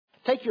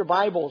Take your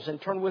Bibles and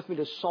turn with me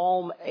to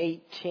Psalm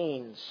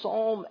 18.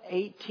 Psalm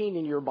 18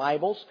 in your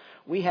Bibles.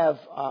 We have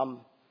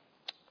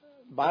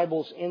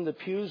Bibles in the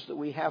pews that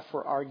we have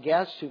for our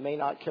guests who may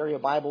not carry a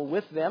Bible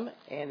with them.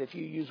 And if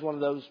you use one of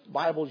those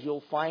Bibles,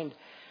 you'll find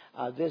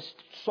this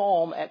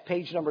psalm at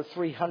page number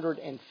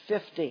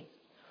 350.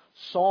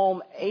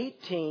 Psalm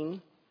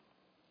 18,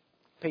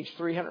 page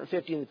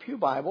 350 in the Pew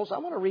Bibles. I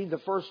want to read the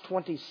first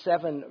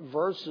 27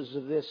 verses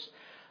of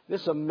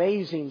this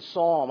amazing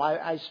psalm.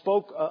 I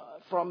spoke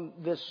from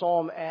this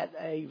psalm at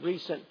a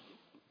recent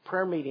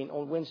prayer meeting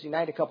on Wednesday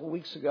night a couple of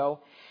weeks ago,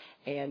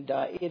 and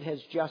it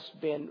has just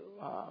been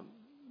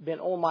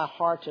on my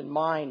heart and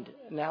mind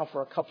now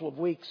for a couple of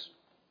weeks.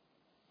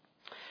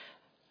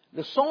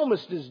 The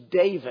psalmist is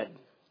David,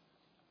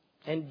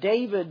 and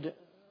David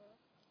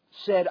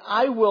said,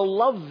 "I will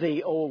love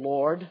thee, O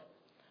Lord,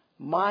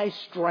 my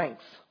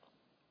strength.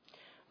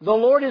 The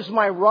Lord is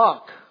my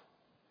rock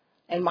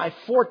and my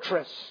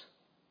fortress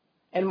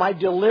and my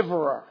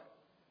deliverer,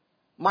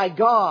 my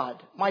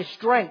God, my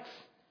strength,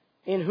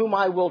 in whom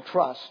I will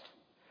trust,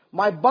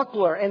 my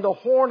buckler and the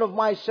horn of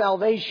my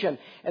salvation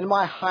and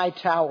my high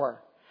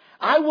tower.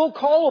 I will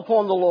call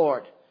upon the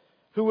Lord,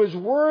 who is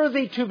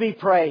worthy to be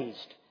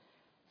praised.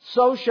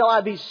 So shall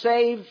I be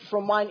saved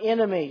from mine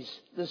enemies.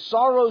 The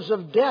sorrows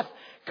of death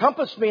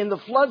compassed me, and the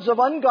floods of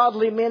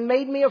ungodly men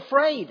made me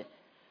afraid.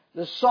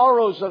 The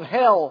sorrows of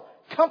hell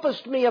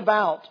compassed me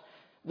about.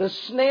 The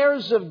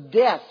snares of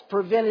death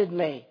prevented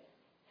me.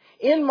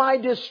 In my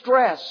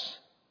distress,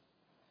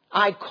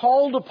 I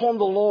called upon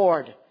the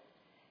Lord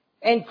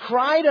and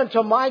cried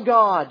unto my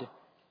God.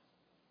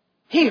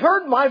 He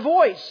heard my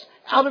voice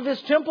out of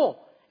his temple,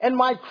 and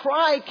my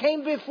cry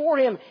came before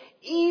him,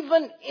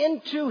 even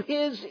into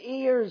his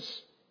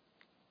ears.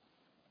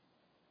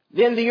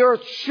 Then the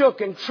earth shook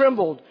and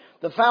trembled.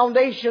 The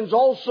foundations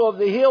also of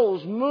the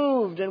hills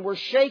moved and were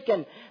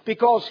shaken,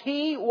 because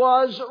he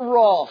was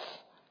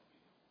wroth.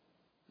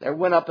 There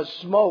went up a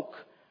smoke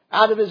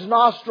out of his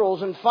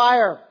nostrils, and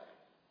fire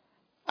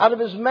out of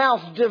his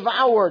mouth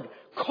devoured.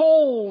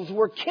 Coals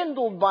were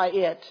kindled by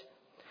it.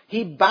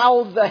 He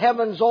bowed the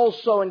heavens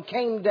also and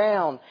came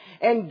down,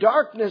 and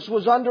darkness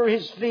was under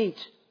his feet.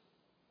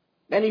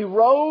 And he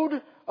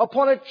rode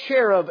upon a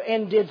cherub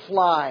and did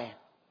fly.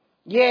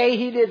 Yea,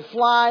 he did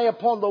fly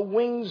upon the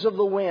wings of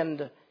the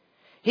wind.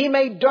 He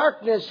made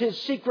darkness his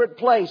secret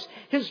place.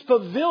 His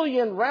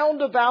pavilion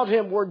round about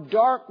him were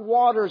dark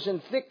waters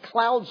and thick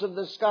clouds of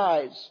the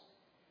skies.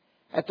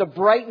 At the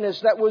brightness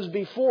that was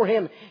before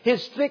him,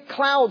 his thick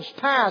clouds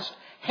passed,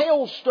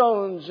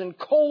 hailstones and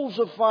coals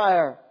of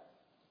fire.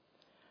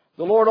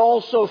 The Lord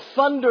also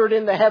thundered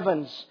in the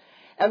heavens,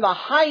 and the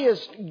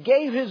highest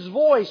gave his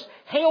voice,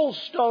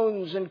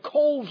 hailstones and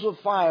coals of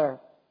fire.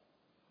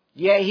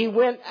 Yea, he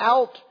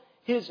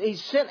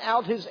sent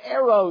out his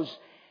arrows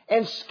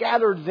and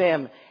scattered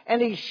them,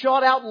 and he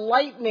shot out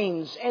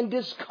lightnings and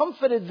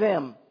discomfited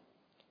them.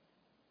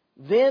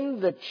 Then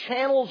the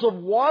channels of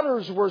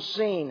waters were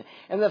seen,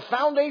 and the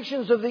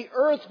foundations of the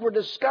earth were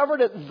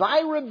discovered at thy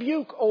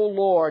rebuke, O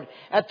Lord,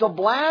 at the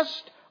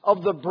blast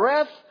of the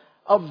breath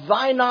of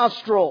thy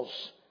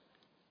nostrils.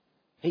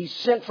 He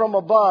sent from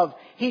above.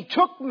 He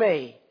took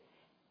me.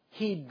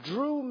 He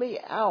drew me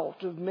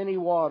out of many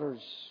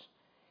waters.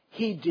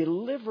 He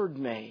delivered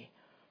me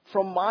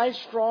from my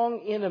strong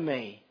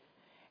enemy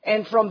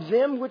and from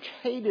them which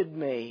hated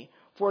me,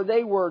 for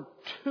they were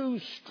too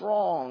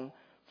strong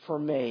for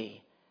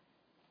me.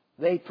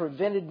 They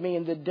prevented me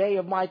in the day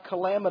of my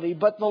calamity,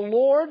 but the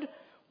Lord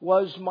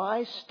was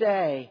my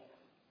stay.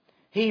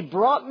 He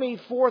brought me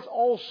forth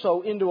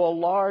also into a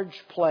large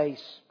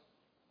place.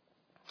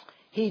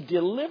 He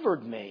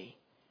delivered me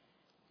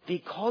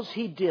because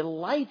he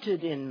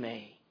delighted in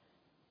me.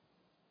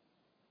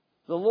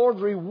 The Lord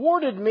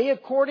rewarded me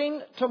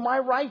according to my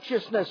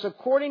righteousness.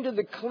 According to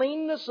the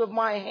cleanness of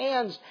my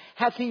hands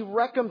hath he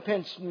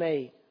recompensed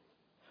me.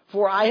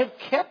 For I have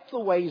kept the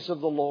ways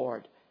of the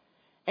Lord,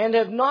 and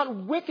have not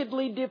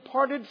wickedly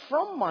departed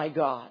from my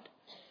God.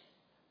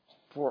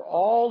 For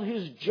all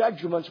his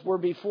judgments were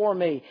before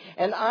me,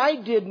 and I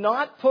did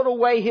not put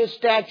away his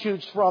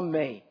statutes from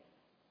me.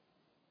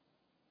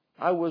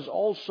 I was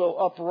also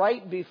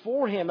upright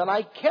before him, and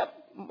I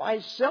kept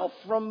myself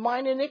from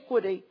mine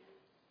iniquity.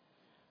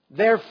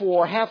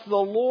 Therefore hath the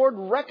Lord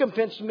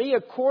recompensed me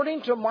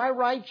according to my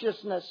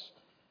righteousness,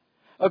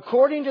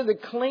 according to the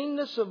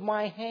cleanness of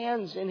my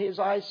hands in his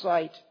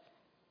eyesight.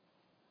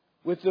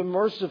 With the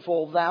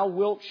merciful thou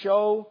wilt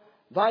show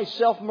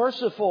thyself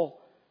merciful.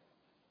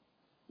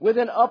 With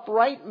an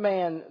upright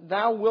man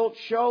thou wilt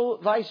show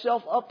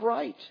thyself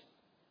upright.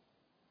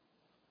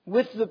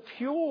 With the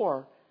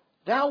pure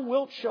thou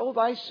wilt show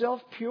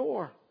thyself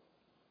pure.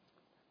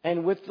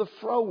 And with the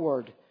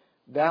froward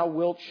thou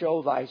wilt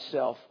show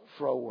thyself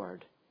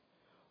froward.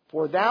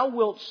 For thou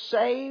wilt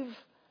save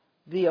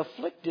the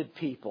afflicted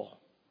people,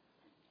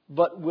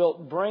 but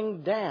wilt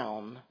bring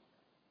down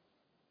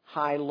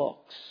high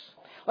looks.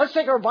 Let's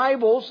take our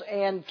Bibles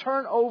and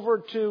turn over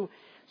to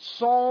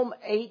Psalm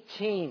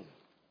 18.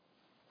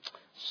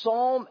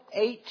 Psalm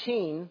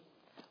 18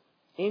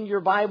 in your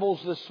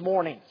Bibles this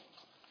morning.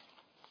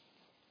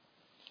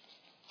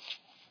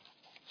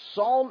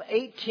 Psalm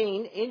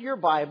 18 in your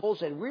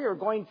Bibles, and we are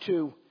going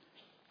to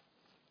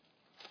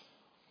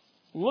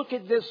look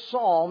at this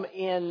psalm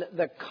in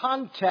the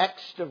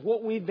context of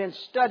what we've been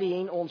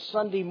studying on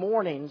Sunday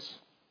mornings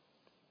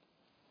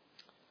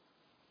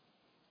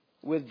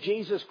with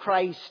Jesus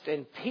Christ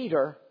and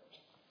Peter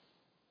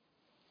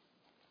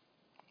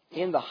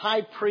in the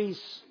high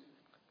priest's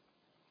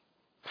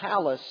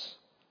palace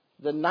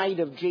the night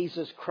of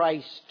Jesus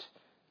Christ's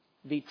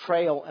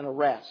betrayal and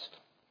arrest.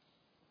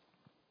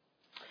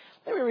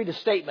 Let me read a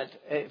statement,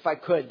 if I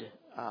could.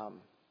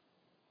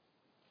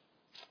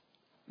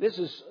 This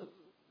is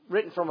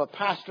written from a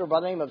pastor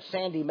by the name of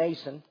Sandy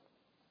Mason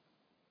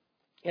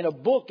in a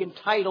book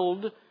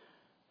entitled,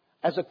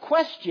 as a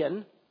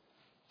question,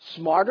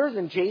 Smarter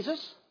Than Jesus?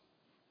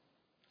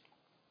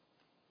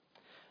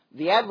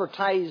 The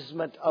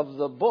advertisement of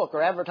the book,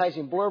 or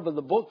advertising blurb of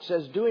the book,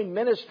 says, doing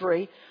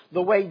ministry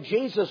the way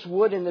Jesus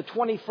would in the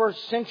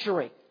 21st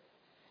century.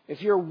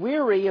 If you're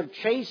weary of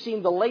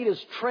chasing the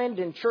latest trend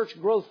in church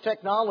growth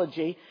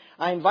technology,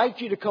 I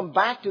invite you to come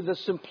back to the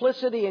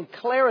simplicity and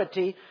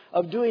clarity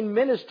of doing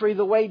ministry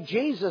the way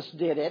Jesus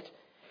did it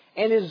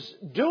and is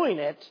doing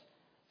it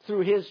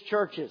through His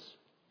churches.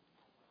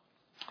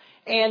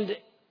 And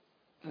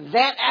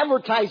that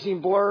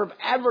advertising blurb,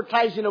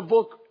 advertising a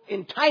book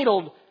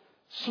entitled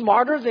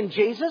Smarter Than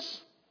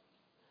Jesus?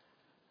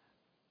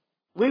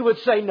 We would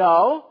say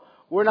no,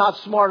 we're not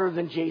smarter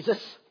than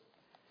Jesus.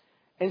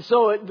 And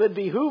so it would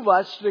behoove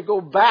us to go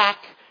back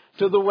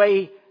to the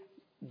way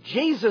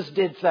Jesus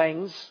did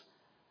things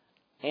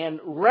and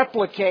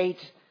replicate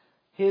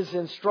His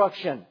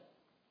instruction.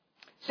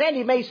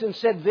 Sandy Mason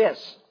said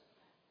this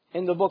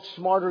in the book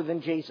Smarter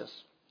Than Jesus.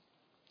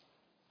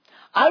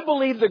 I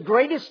believe the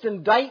greatest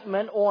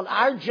indictment on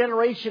our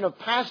generation of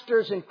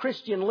pastors and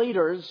Christian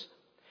leaders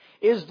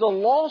is the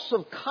loss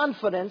of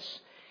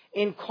confidence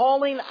in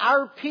calling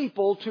our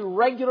people to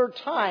regular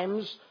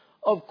times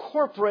of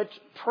corporate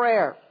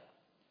prayer.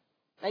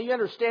 Now you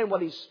understand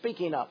what he's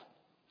speaking of.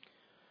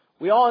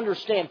 We all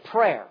understand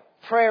prayer.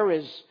 Prayer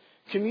is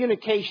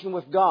communication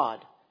with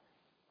God.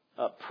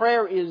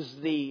 Prayer is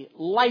the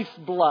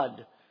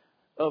lifeblood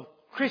of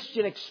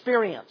Christian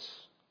experience.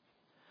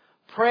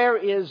 Prayer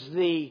is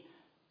the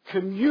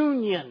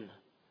communion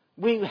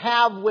we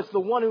have with the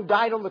one who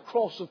died on the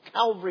cross of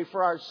Calvary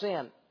for our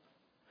sin.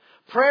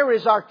 Prayer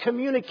is our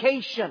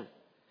communication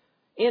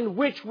in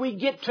which we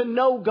get to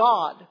know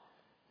God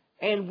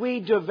and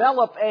we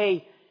develop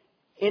a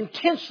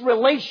intense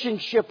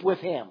relationship with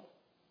Him.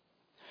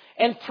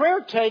 And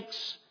prayer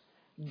takes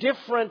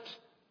different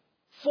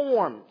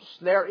forms.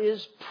 There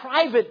is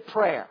private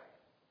prayer.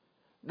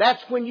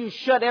 That's when you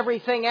shut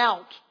everything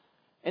out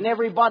and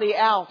everybody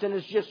out and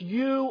it's just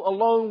you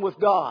alone with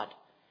God.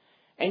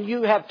 And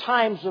you have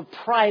times of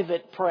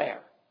private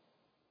prayer.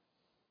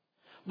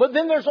 But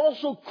then there's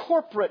also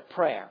corporate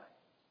prayer.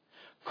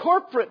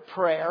 Corporate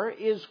prayer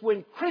is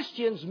when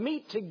Christians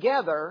meet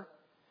together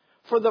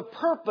for the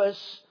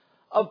purpose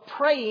of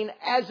praying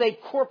as a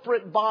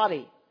corporate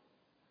body.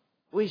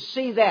 We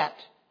see that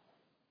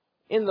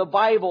in the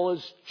Bible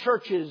as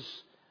churches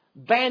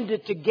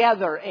banded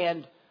together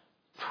and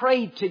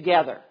prayed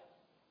together.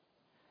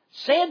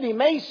 Sandy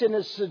Mason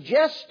is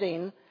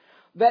suggesting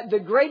that the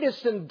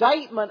greatest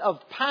indictment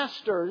of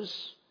pastors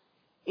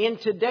in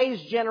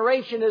today's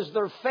generation is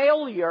their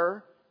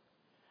failure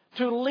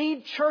to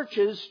lead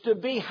churches to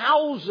be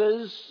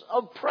houses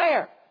of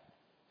prayer,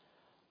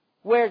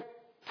 where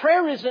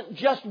prayer isn't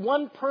just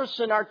one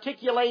person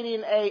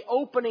articulating an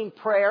opening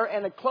prayer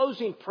and a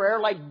closing prayer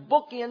like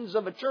bookends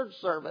of a church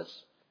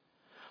service,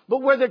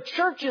 but where the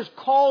church is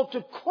called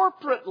to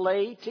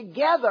corporately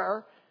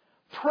together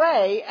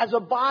pray as a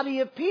body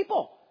of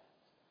people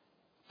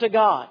to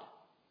God.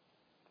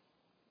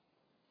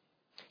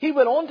 He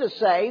went on to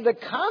say the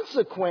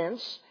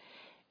consequence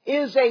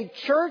is a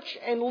church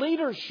and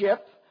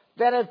leadership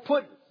that have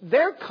put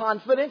their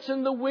confidence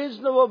in the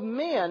wisdom of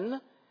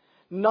men,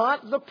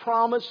 not the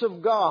promise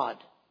of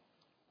God.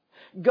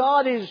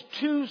 God is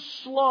too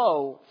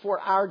slow for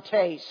our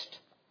taste.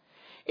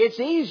 It's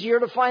easier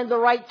to find the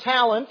right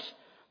talent,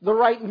 the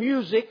right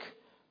music,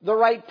 the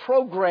right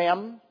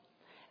program,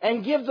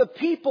 and give the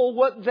people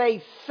what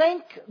they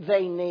think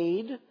they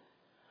need,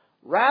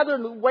 rather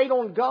than wait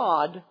on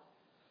God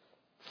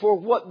for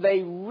what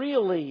they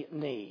really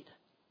need.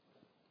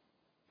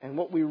 And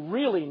what we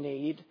really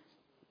need,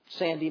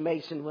 Sandy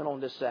Mason went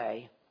on to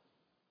say,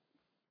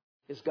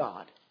 is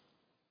God.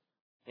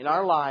 In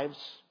our lives,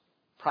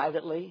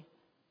 privately,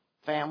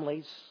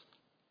 families,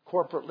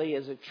 corporately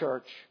as a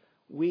church,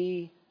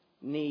 we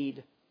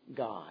need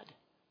God.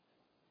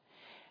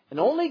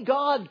 And only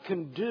God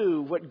can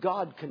do what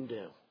God can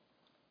do.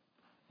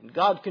 And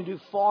God can do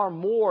far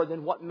more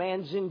than what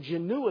man's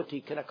ingenuity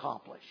can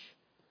accomplish.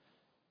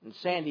 And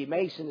Sandy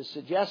Mason is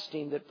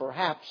suggesting that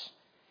perhaps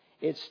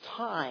it's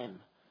time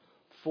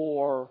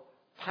for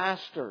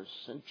pastors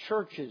and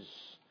churches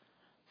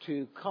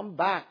to come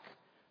back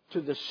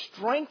to the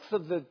strength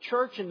of the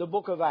church in the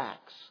book of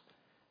Acts.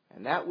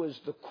 And that was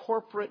the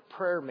corporate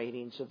prayer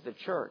meetings of the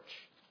church.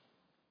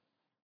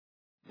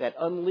 that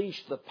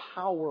unleashed the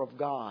power of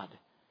God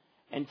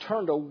and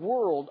turned a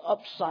world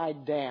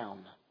upside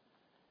down,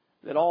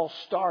 that all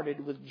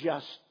started with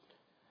just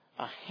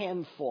a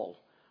handful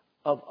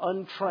of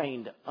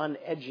untrained,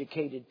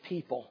 uneducated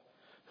people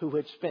who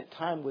had spent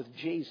time with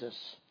Jesus,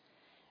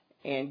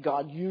 and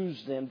God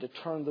used them to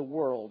turn the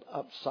world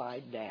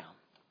upside down.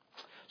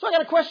 So I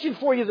got a question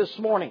for you this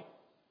morning.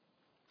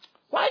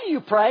 Why do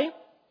you pray?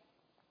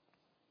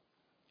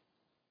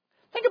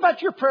 Think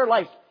about your prayer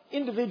life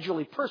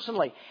individually,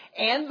 personally,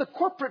 and the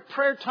corporate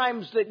prayer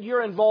times that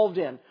you're involved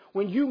in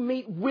when you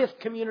meet with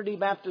Community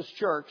Baptist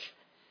Church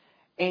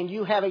and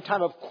you have a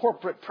time of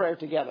corporate prayer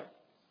together.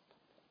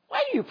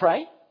 Why do you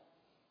pray?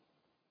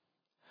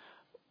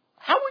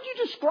 How would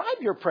you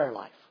describe your prayer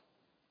life?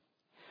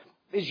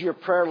 Is your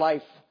prayer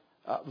life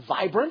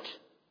vibrant?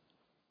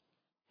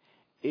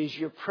 Is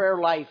your prayer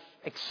life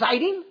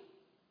exciting?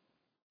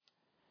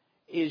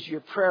 Is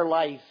your prayer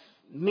life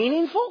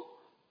meaningful?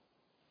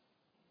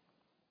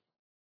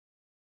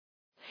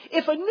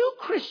 If a new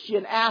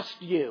Christian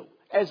asked you,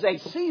 as a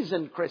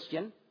seasoned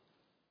Christian,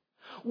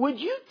 would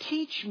you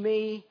teach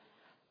me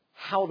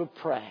how to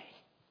pray?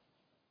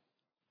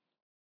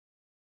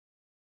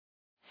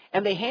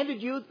 And they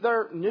handed you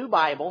their new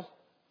Bible,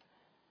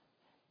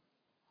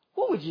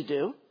 what would you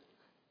do?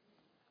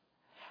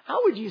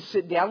 How would you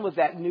sit down with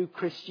that new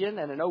Christian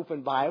and an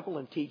open Bible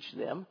and teach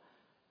them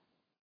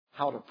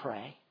how to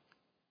pray?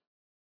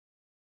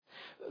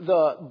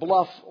 The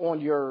bluff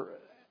on your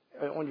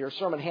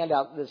sermon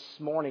handout this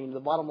morning, the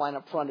bottom line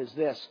up front is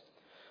this: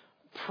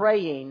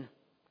 praying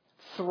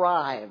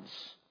thrives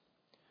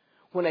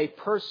when a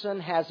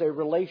person has a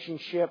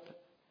relationship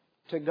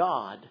to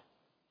God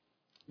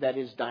that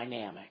is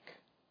dynamic.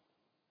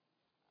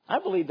 I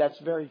believe that's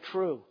very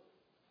true.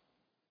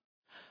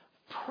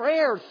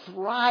 Prayer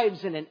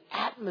thrives in an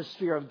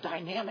atmosphere of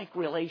dynamic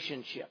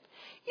relationship.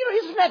 You know,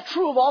 isn't that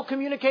true of all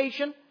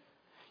communication?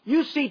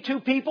 You see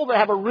two people that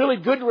have a really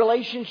good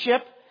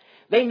relationship.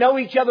 They know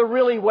each other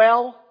really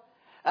well.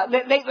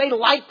 They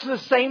like the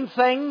same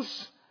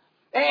things.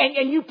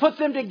 And you put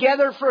them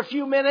together for a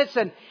few minutes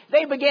and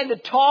they begin to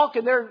talk,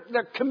 and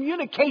their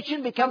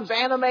communication becomes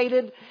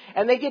animated,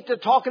 and they get to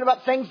talking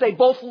about things they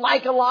both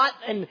like a lot,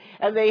 and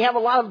they have a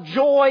lot of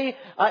joy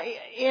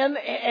in,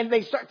 and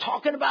they start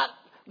talking about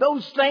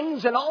those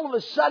things, and all of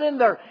a sudden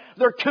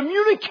their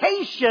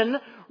communication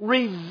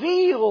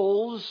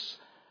reveals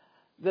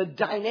the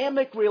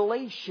dynamic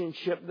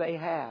relationship they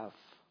have.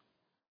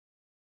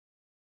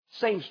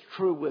 Same's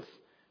true with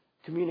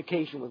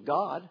communication with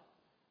God,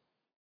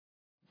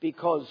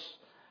 because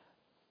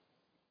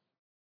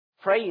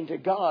praying to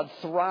God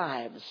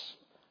thrives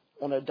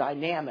on a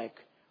dynamic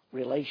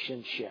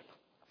relationship.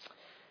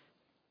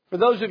 For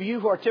those of you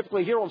who are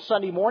typically here on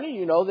Sunday morning,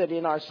 you know that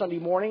in our Sunday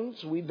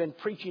mornings we've been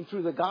preaching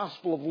through the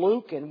Gospel of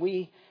Luke, and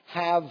we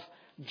have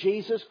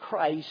Jesus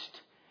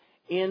Christ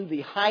in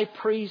the high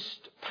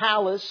priest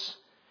palace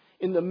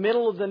in the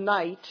middle of the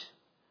night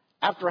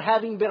after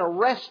having been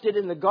arrested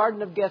in the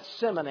Garden of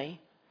Gethsemane.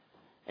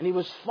 And he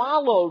was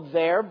followed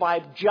there by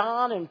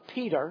John and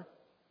Peter.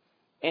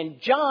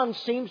 And John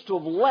seems to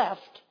have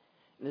left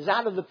and is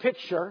out of the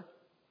picture.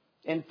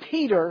 And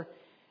Peter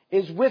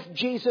is with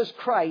Jesus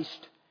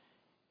Christ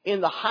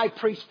in the high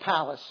priest's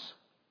palace.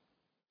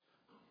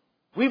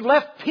 We've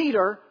left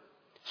Peter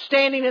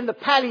standing in the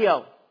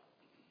patio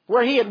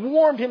where he had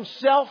warmed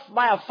himself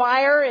by a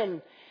fire,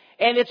 and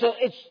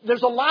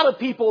there's a lot of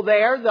people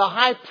there. The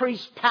high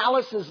priest's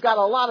palace has got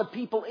a lot of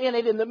people in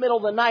it in the middle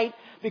of the night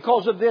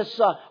because of this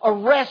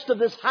arrest of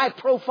this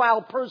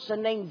high-profile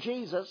person named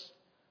Jesus.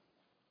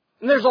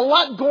 And there's a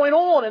lot going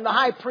on in the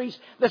high priest.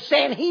 The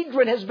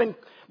Sanhedrin has been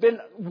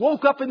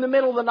woke up in the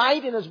middle of the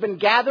night and has been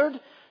gathered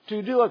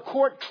to do a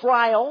court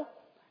trial.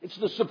 It's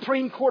the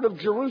Supreme Court of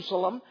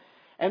Jerusalem,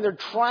 and they're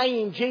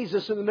trying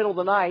Jesus in the middle of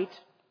the night.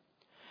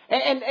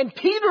 And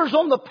Peter's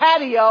on the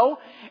patio,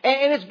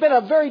 and it's been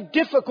a very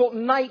difficult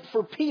night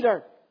for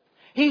Peter.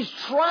 He's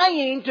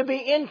trying to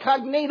be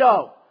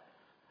incognito.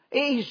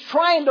 He's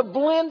trying to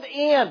blend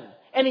in,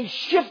 and he's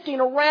shifting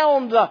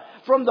around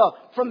from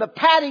the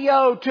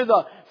patio to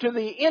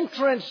the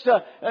entrance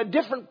to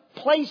different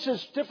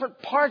places, different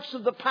parts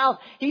of the palace.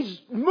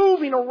 He's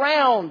moving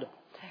around,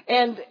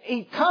 and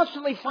he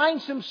constantly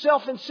finds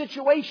himself in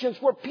situations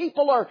where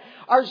people are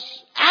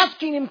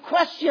asking him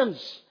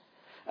questions.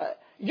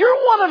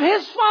 You're one of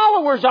his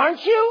followers,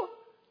 aren't you?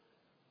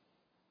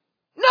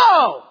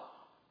 No,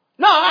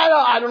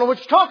 I don't know what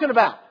you're talking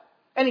about.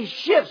 And he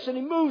shifts and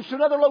he moves to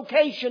another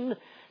location.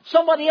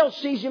 Somebody else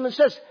sees him and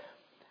says,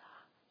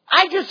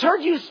 I just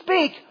heard you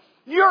speak.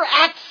 Your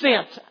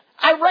accent,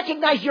 I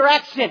recognize your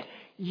accent.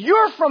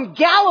 You're from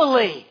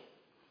Galilee,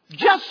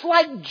 just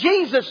like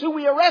Jesus, who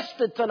we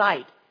arrested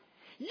tonight.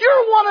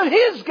 You're one of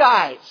his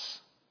guys.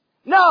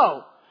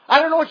 No,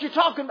 I don't know what you're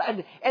talking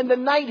about. And the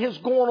night has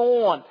gone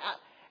on.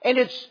 And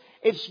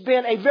it's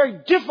been a very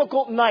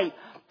difficult night.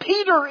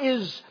 Peter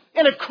is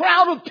in a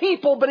crowd of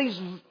people, but he's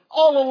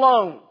all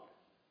alone.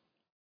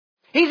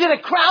 He's in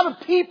a crowd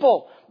of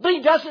people, but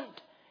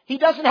He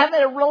doesn't have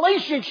a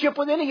relationship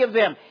with any of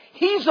them.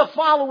 He's a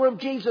follower of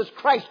Jesus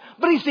Christ,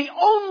 but he's the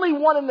only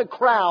one in the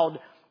crowd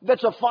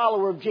that's a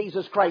follower of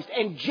Jesus Christ.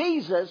 And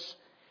Jesus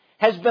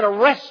has been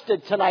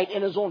arrested tonight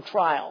in his own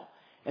trial.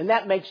 And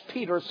that makes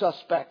Peter a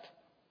suspect.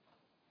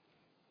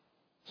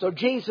 So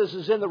Jesus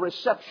is in the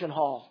reception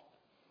hall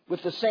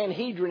with the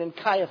Sanhedrin and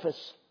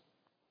Caiaphas.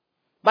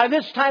 By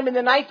this time in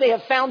the night, they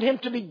have found him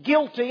to be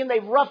guilty and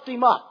they've roughed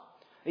him up.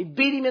 They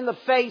beat him in the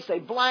face. They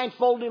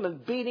blindfolded him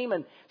and beat him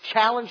and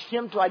challenged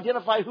him to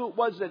identify who it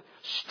was that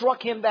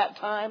struck him that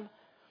time.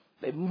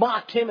 They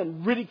mocked him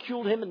and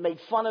ridiculed him and made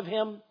fun of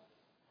him.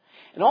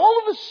 And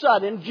all of a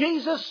sudden,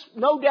 Jesus,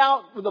 no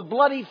doubt with a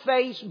bloody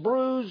face,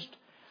 bruised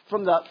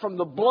from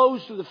the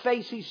blows to the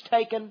face he's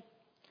taken,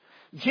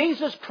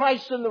 Jesus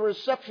Christ in the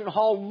reception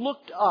hall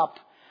looked up,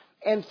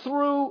 and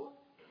through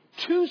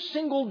two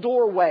single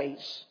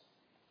doorways,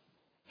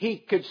 he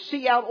could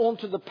see out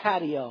onto the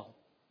patio.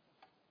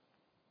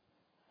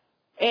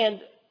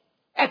 And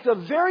at the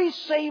very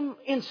same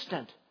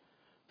instant,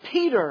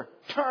 Peter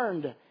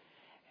turned,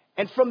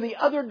 and from the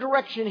other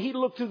direction, he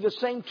looked through the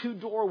same two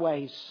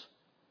doorways.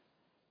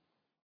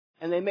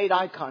 And they made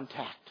eye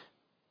contact.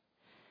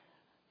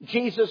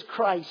 Jesus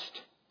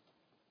Christ,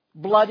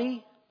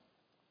 bloody,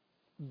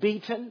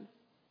 beaten,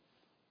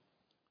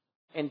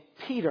 and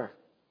Peter,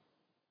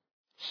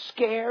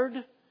 scared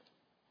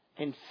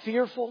and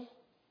fearful.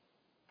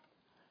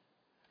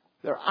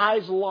 Their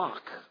eyes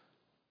lock,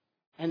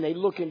 and they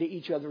look into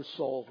each other's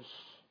souls.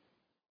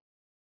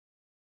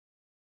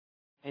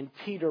 And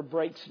Peter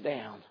breaks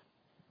down.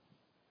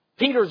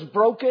 Peter's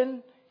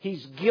broken.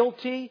 He's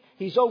guilty.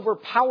 He's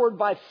overpowered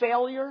by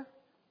failure.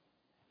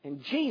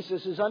 And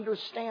Jesus is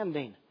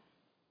understanding.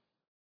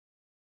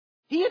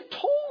 He had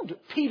told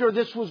Peter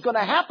this was going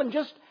to happen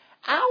just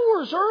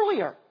hours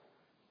earlier.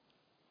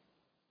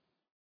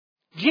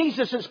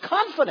 Jesus is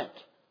confident.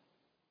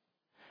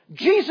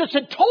 Jesus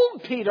had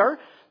told Peter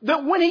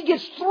that when he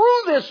gets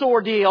through this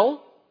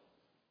ordeal,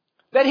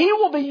 that he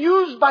will be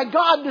used by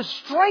God to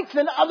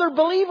strengthen other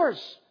believers.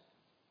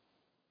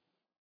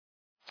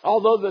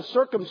 Although the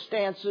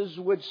circumstances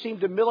would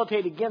seem to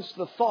militate against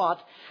the thought,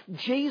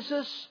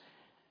 Jesus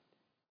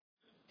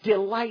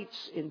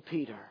delights in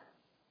Peter.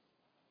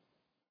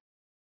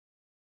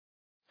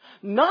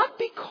 Not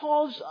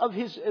because of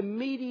his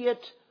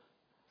immediate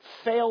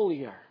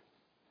failure,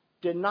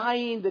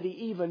 denying that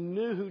he even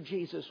knew who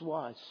Jesus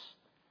was.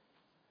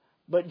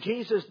 But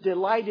Jesus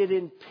delighted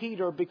in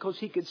Peter because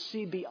he could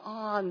see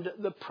beyond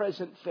the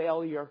present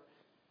failure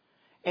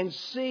and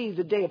see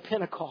the day of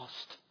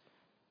Pentecost.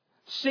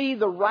 See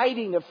the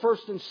writing of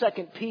 1st and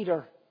 2nd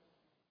Peter.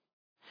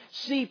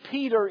 See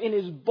Peter in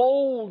his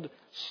bold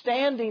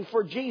standing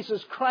for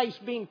Jesus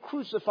Christ being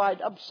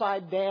crucified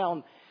upside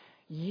down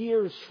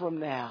years from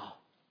now.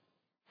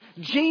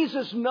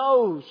 Jesus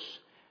knows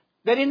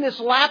that in this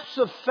lapse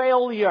of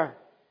failure,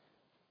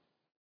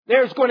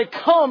 there's going to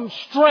come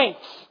strength.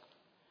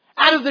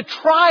 Out of the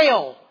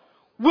trial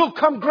will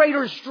come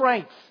greater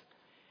strength.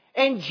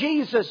 And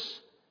Jesus,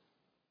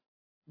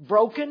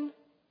 broken,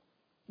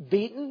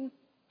 beaten,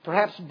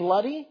 perhaps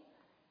bloody,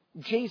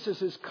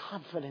 Jesus is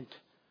confident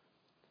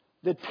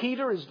that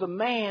Peter is the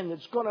man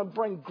that's going to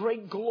bring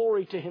great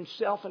glory to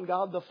himself and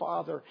God the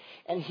Father.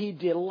 And he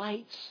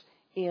delights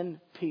in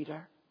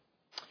Peter.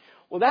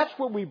 Well, that's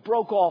where we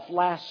broke off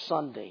last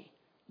Sunday.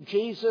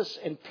 Jesus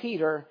and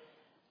Peter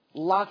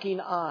locking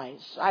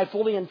eyes. I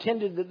fully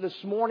intended that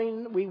this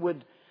morning we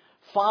would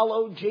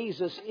follow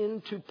Jesus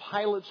into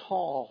Pilate's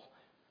hall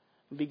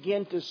and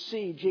begin to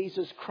see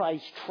Jesus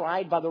Christ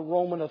tried by the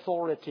Roman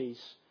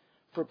authorities,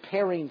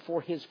 preparing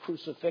for his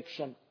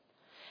crucifixion.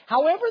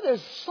 However,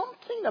 there's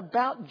something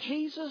about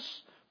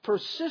Jesus'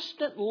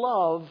 persistent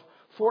love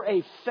for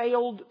a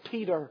failed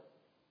Peter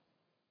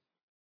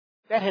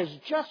that has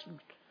just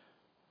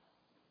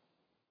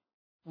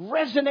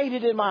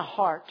resonated in my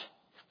heart.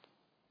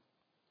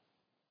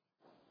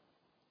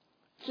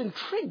 It's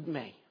intrigued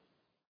me.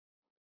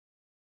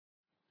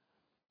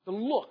 The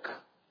look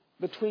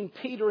between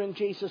Peter and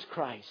Jesus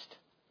Christ.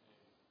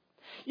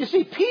 You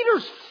see,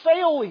 Peter's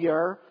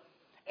failure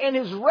and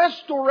his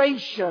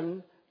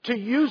restoration to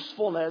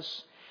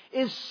usefulness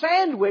is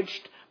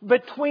sandwiched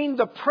between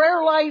the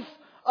prayer life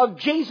of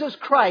Jesus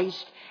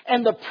Christ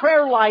and the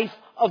prayer life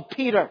of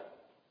Peter.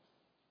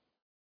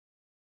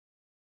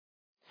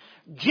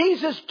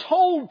 Jesus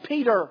told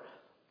Peter,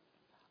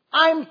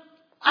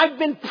 I've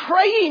been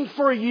praying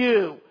for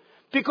you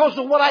because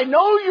of what I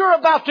know you're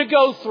about to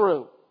go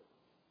through.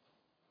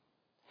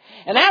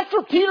 And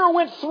after Peter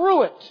went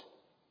through it,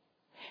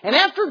 and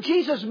after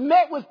Jesus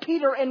met with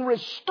Peter and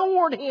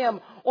restored him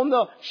on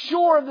the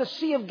shore of the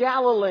Sea of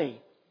Galilee,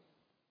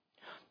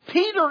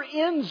 Peter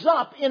ends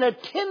up in a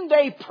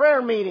 10-day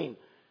prayer meeting,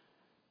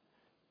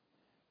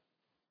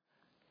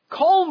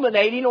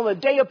 culminating on the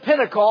day of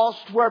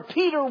Pentecost, where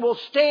Peter will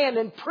stand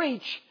and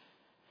preach,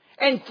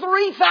 and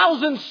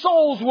 3,000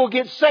 souls will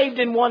get saved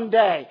in one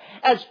day,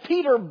 as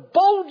Peter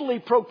boldly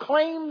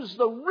proclaims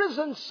the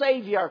risen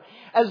Savior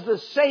as the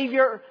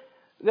Savior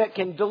that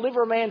can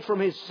deliver man from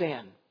his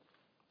sin.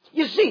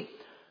 You see,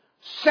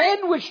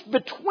 Sandwiched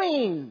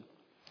between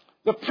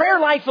the prayer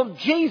life of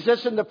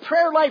Jesus and the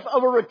prayer life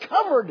of a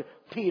recovered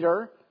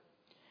Peter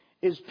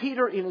is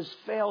Peter in his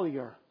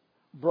failure.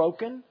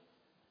 Broken,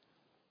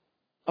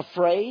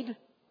 afraid,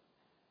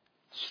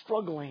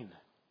 struggling.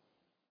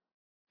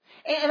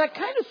 And I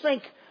kind of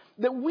think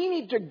that we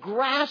need to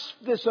grasp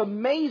this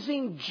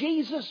amazing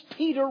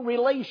Jesus-Peter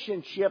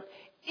relationship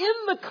in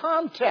the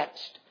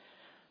context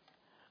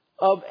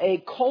of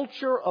a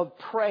culture of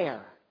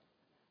prayer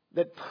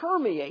that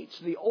permeates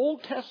the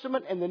Old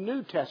Testament and the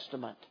New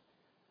Testament.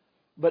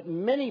 But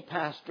many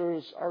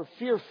pastors are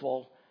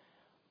fearful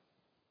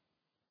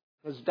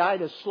has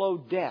died a slow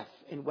death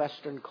in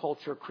Western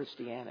culture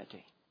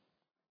Christianity.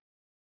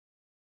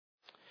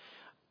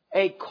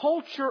 A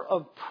culture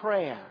of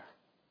prayer.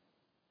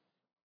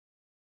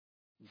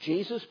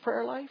 Jesus'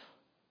 prayer life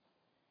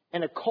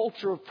and a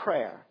culture of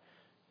prayer.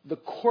 The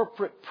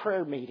corporate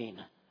prayer meeting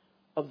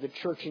of the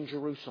church in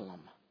Jerusalem.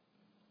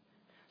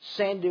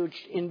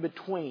 Sandwiched in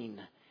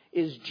between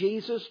is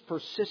Jesus'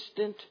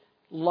 persistent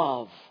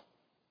love.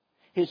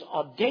 His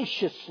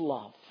audacious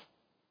love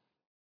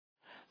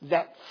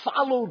that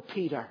followed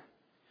Peter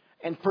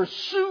and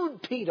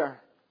pursued Peter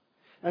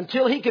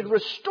until he could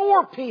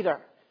restore Peter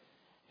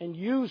and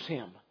use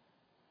him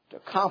to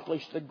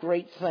accomplish the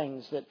great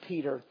things that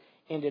Peter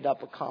ended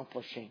up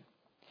accomplishing.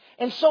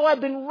 And so I've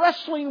been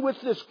wrestling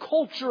with this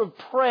culture of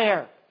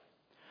prayer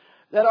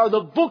that are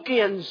the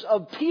bookends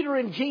of Peter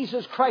and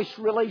Jesus Christ's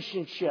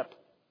relationship.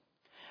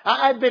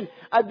 I've been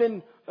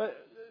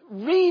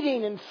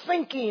reading and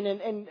thinking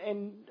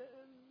and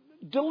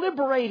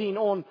deliberating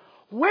on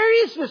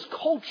where is this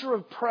culture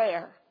of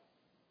prayer.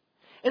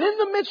 And in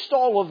the midst of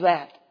all of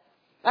that,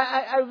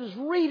 I was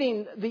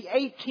reading the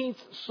 18th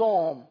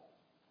Psalm.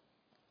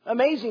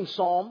 Amazing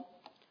Psalm.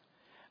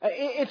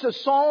 It's a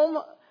Psalm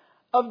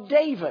of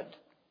David.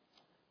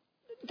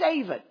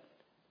 David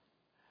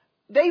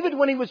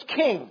when he was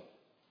king.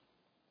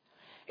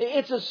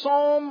 It's a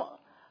Psalm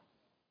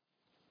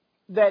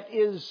that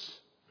is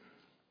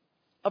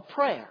a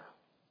prayer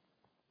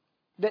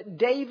that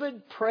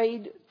David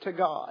prayed to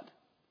God.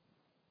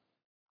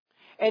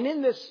 And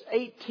in this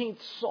 18th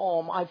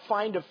Psalm, I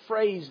find a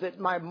phrase that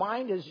my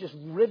mind is just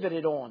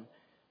riveted on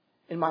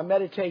in my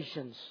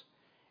meditations.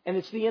 And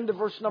it's the end of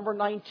verse number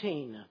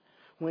 19,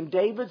 when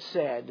David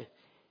said,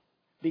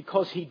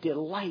 because he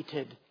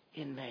delighted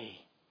in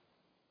me.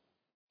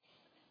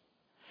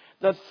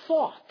 The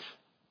thought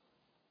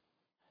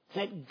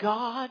that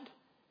God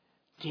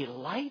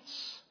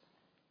delights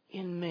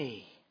in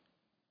me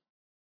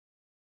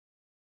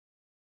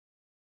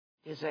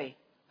is an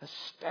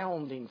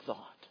astounding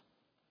thought.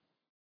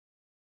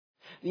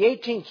 The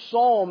 18th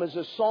Psalm is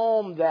a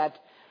psalm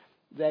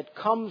that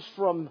comes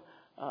from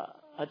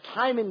a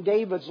time in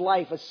David's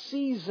life, a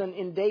season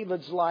in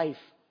David's life,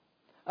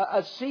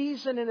 a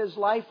season in his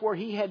life where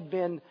he had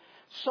been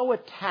so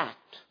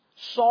attacked.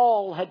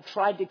 Saul had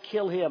tried to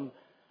kill him.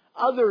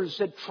 Others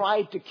had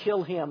tried to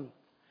kill him.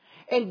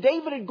 And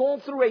David had gone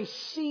through a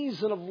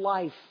season of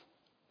life.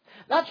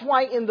 That's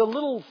why in the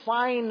little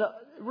fine,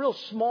 real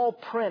small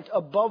print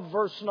above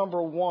verse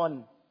number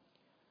 1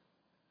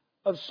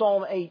 of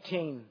Psalm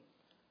 18,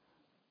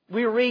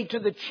 we read, to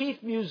the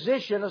chief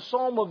musician, a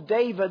psalm of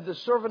David, the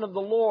servant of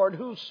the Lord,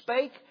 who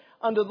spake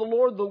unto the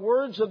Lord the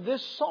words of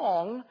this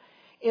song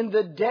in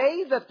the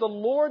day that the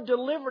Lord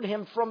delivered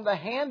him from the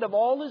hand of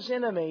all his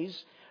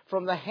enemies,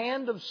 from the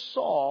hand of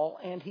Saul,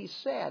 and he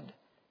said.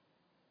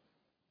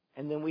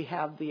 And then we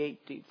have the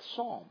 18th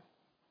Psalm.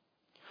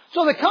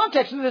 So the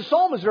context of this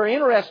psalm is very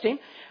interesting.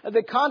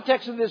 The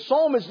context of this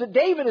psalm is that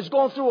David is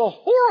going through a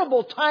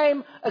horrible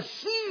time, a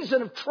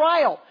season of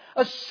trial,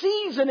 a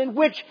season in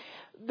which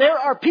there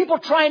are people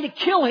trying to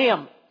kill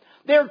him.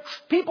 There are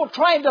people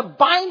trying to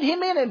bind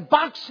him in and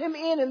box him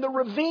in the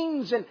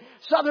ravines in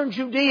southern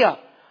Judea.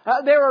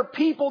 There are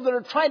people that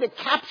are trying to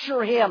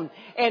capture him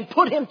and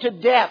put him to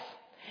death.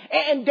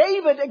 And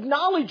David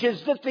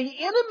acknowledges that the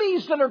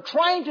enemies that are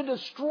trying to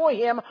destroy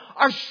him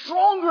are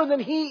stronger than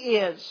he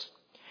is.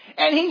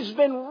 And he's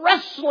been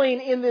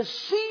wrestling in this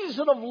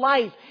season of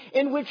life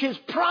in which his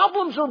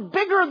problems are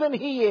bigger than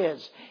he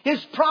is.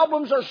 His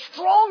problems are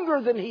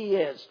stronger than he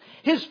is.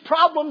 His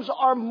problems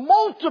are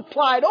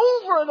multiplied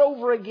over and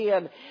over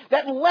again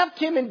that left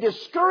him in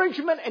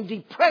discouragement and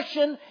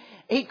depression.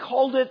 He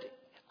called it,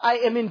 I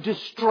am in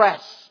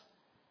distress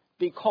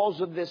because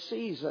of this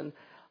season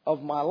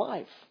of my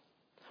life.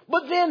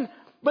 But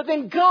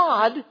then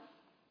God,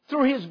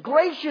 through His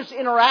gracious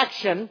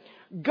interaction,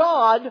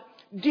 God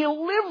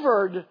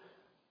delivered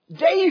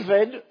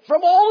David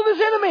from all of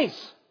his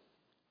enemies.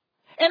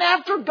 And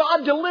after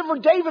God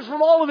delivered David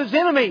from all of his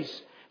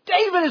enemies,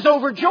 David is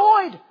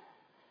overjoyed.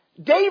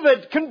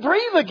 David can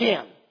breathe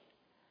again.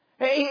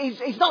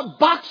 He's not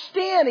boxed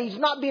in. He's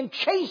not being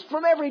chased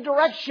from every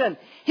direction.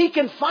 He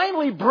can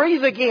finally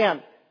breathe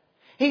again.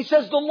 He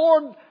says, the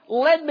Lord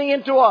led me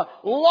into a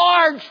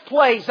large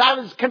place. I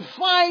was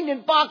confined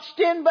and boxed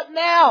in, but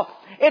now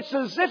it's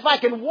as if I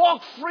can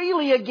walk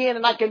freely again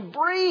and I can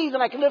breathe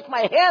and I can lift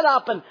my head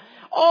up and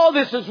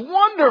this is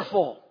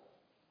wonderful.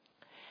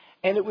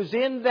 And it was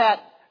in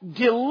that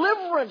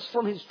deliverance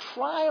from his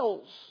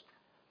trials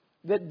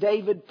that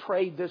David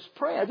prayed this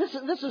prayer.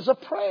 This is a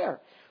prayer.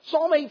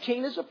 Psalm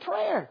 18 is a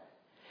prayer.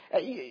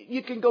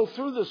 You can go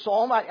through the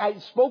psalm. I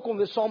spoke on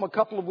this psalm a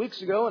couple of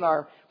weeks ago in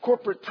our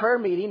corporate prayer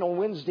meeting on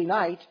Wednesday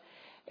night.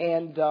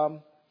 And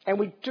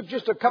we took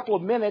just a couple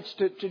of minutes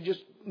to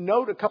just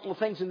note a couple of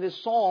things in this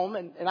psalm.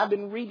 And I've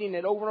been reading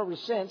it over and over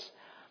since.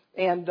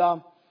 And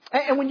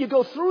when you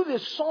go through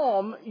this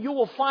psalm, you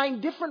will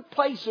find different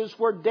places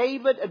where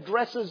David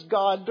addresses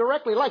God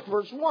directly. Like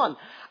verse 1,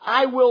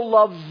 I will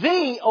love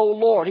thee, O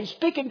Lord. He's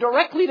speaking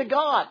directly to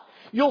God.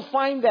 You'll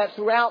find that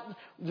throughout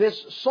this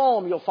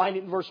psalm. You'll find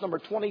it in verse number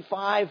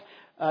 25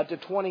 to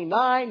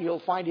 29. You'll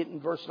find it in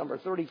verse number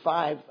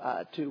 35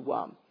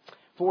 to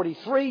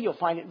 43. You'll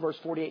find it in verse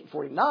 48 and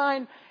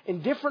 49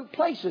 in different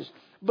places.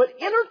 But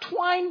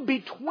intertwined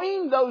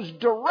between those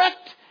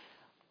direct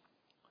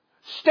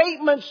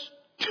statements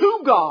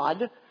to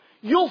God,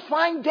 you'll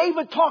find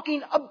David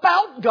talking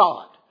about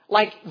God.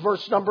 Like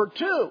verse number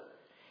 2.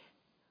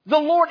 The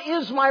Lord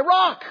is my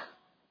rock,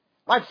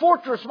 my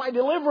fortress, my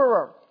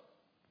deliverer.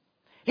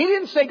 He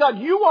didn't say, God,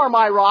 you are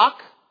my rock.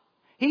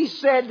 He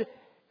said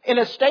in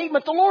a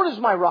statement, the Lord is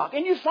my rock.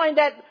 And you find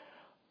that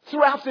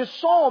throughout this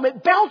psalm.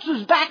 It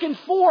bounces back and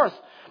forth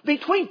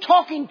between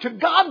talking to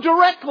God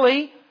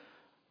directly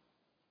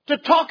to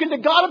talking to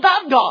God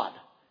about God,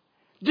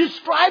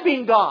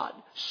 describing God,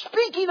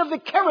 speaking of the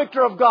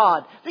character of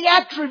God, the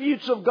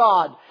attributes of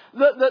God,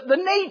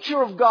 the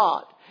nature of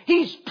God.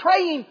 He's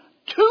praying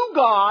to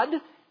God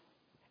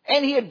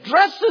and he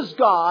addresses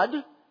God,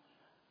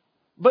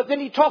 but then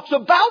he talks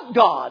about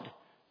God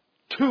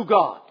to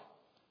God.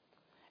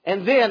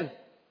 And then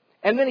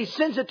he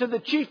sends it to the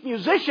chief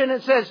musician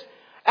and says,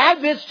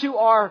 add this to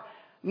our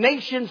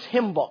nation's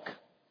hymn book.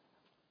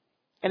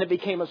 And it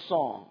became a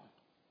song.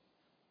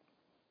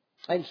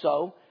 And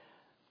so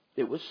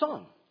it was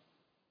sung.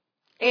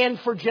 And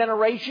for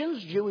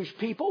generations, Jewish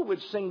people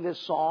would sing this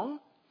song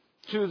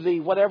to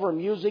the whatever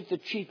music the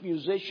chief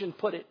musician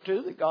put it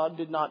to that God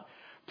did not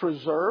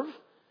preserve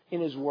in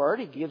His Word.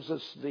 He gives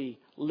us the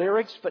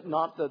lyrics but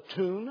not the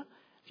tune,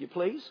 if you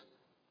please.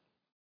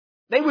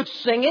 They would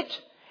sing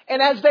it,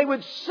 and as they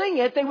would sing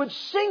it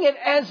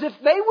as if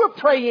they were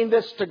praying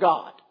this to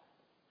God.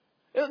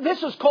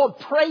 This is called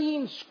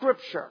praying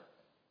Scripture.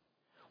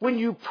 When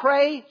you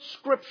pray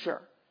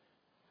Scripture,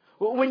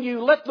 when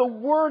you let the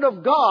Word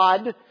of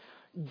God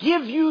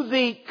give you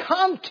the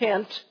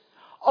content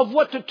of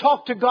what to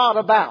talk to God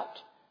about.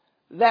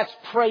 That's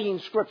praying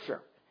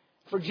Scripture.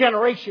 For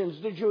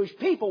generations, the Jewish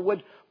people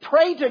would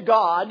pray to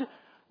God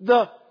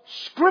the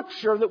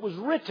Scripture that was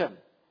written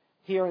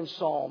here in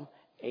Psalm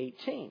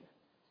 18.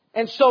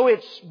 And so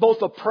it's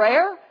both a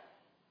prayer,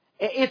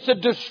 it's a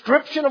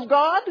description of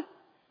God,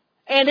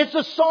 and it's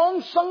a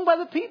song sung by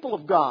the people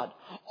of God.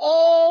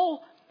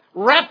 All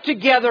wrapped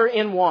together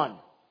in one.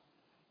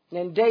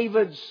 And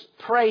David's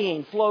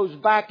praying flows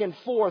back and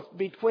forth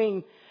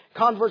between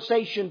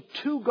conversation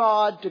to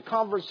God to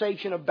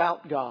conversation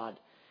about God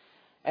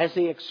as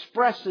he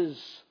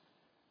expresses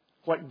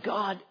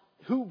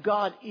who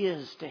God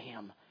is to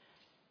him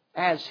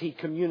as he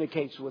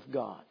communicates with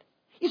God.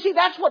 You see,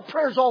 that's what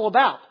prayer is all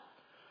about.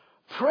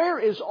 Prayer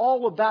is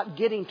all about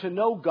getting to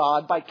know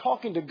God by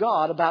talking to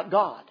God about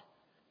God.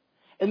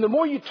 And the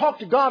more you talk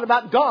to God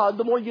about God,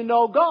 the more you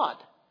know God.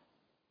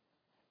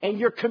 And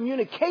your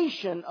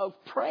communication of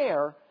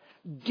prayer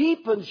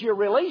deepens your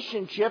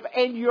relationship,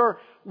 and your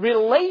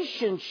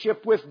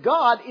relationship with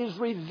God is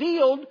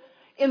revealed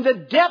in the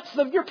depth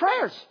of your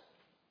prayers.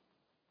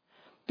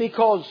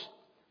 Because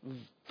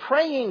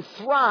praying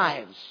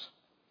thrives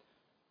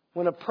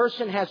when a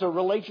person has a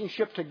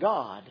relationship to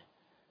God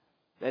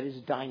that is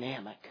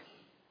dynamic.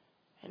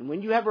 And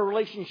when you have a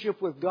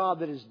relationship with God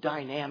that is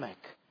dynamic,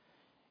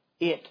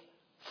 it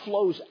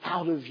flows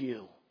out of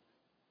you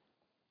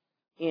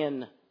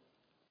in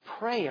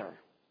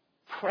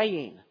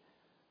praying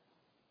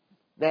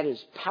that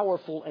is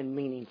powerful and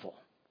meaningful.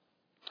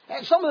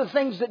 And some of the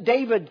things that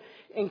David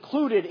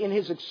included in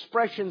his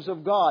expressions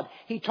of God,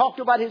 he talked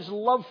about his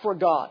love for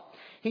God.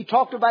 He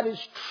talked about his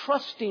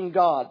trusting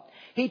God.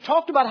 He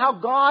talked about how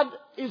God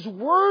is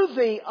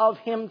worthy of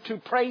him to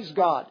praise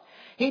God.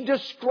 He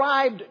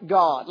described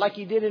God like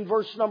he did in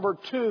verse number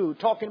 2,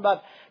 talking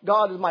about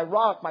God as my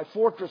rock, my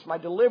fortress, my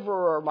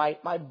deliverer, my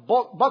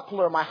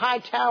buckler, my high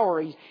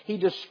tower. He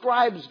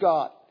describes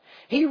God.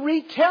 He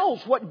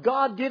retells what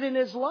God did in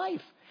his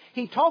life.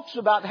 He talks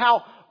about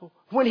how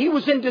when he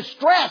was in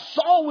distress,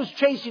 Saul was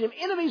chasing him,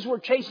 enemies were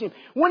chasing him.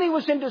 When he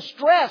was in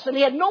distress and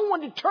he had no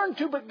one to turn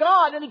to but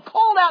God, and he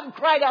called out and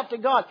cried out to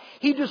God.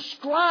 He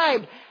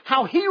described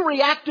how he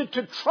reacted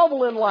to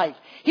trouble in life.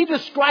 He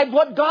described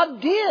what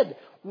God did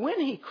when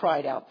he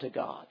cried out to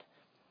God.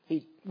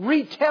 He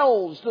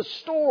retells the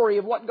story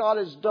of what God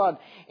has done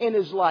in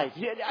his life.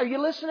 Are you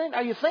listening?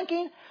 Are you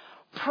thinking?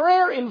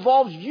 Prayer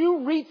involves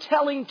you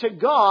retelling to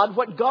God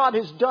what God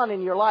has done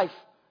in your life.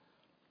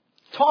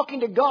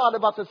 Talking to God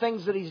about the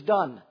things that He's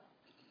done.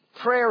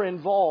 Prayer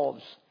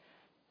involves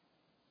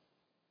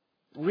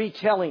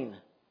retelling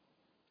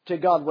to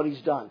God what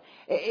He's done.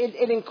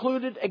 It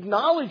included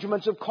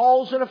acknowledgments of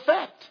cause and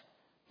effect.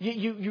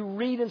 You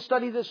read and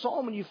study this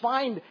psalm and you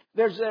find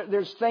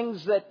there's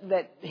things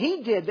that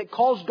he did that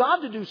caused God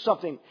to do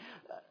something.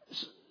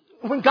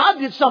 When God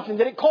did something,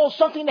 that it caused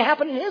something to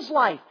happen in his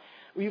life.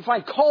 You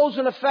find cause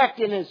and effect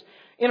in his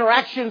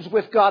interactions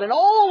with God. And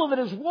all of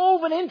it is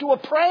woven into a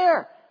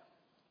prayer.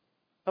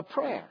 A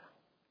prayer.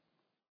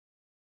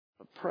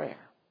 A prayer.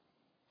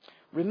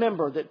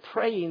 Remember that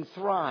praying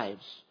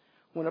thrives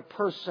when a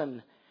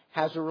person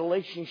has a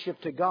relationship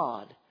to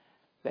God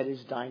that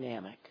is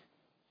dynamic.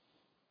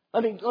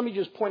 Let me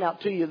just point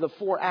out to you the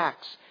 4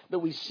 acts that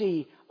we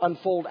see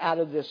unfold out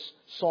of this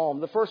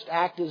psalm. The first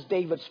act is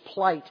David's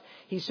plight.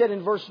 He said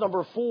in verse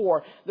number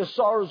 4, "The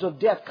sorrows of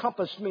death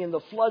compassed me, and the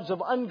floods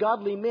of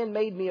ungodly men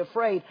made me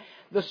afraid.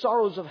 The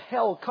sorrows of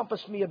hell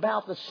compassed me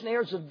about. The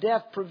snares of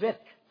death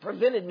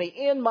prevented me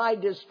in my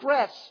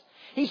distress."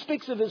 He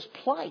speaks of his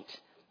plight.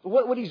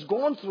 What he's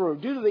gone through.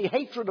 Due to the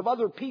hatred of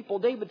other people,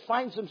 David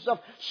finds himself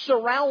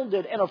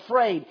surrounded and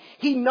afraid.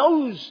 He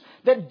knows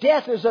that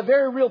death is a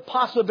very real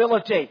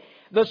possibility.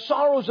 The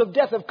sorrows of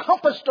death have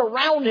compassed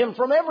around him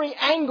from every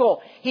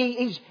angle.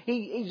 He's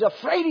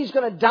afraid he's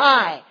going to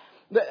die.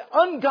 The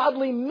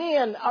ungodly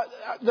men,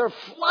 there are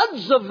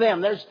floods of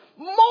them. There's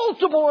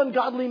multiple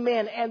ungodly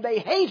men, and they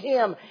hate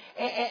him.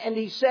 And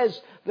he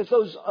says that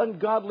those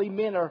ungodly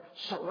men are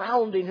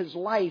surrounding his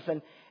life,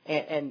 and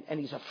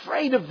he's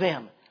afraid of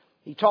them.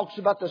 He talks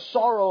about the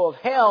sorrow of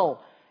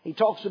hell. He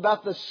talks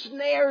about the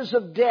snares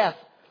of death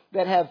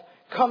that have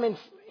come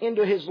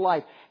into his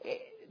life.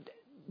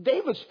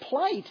 David's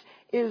plight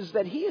is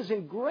that he is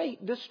in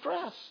great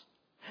distress.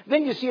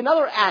 Then you see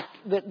another act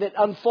that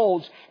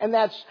unfolds, and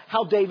that's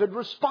how David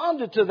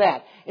responded to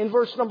that. In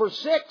verse number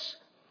 6,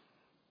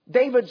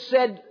 David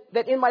said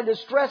that in my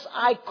distress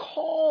I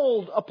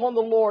called upon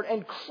the Lord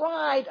and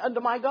cried unto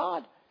my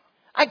God.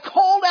 I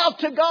called out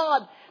to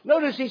God.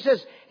 Notice he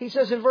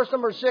says in verse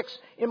number 6,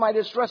 in my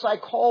distress I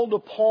called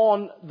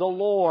upon the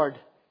Lord.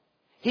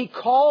 He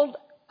called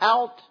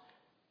out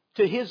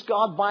to his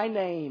God by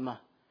name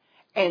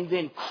and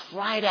then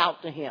cried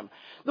out to him.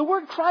 The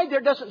word cried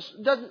there doesn't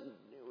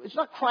it's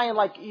not crying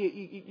like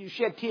you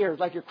shed tears,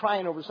 like you're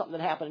crying over something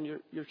that happened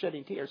and you're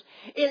shedding tears.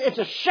 It's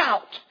a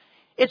shout.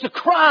 It's a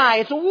cry.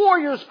 It's a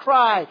warrior's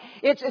cry.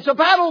 It's a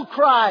battle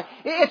cry.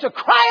 It's a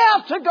cry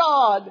out to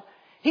God.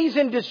 He's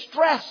in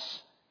distress.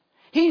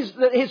 His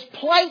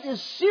plight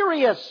is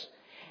serious.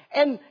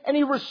 And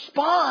he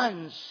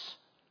responds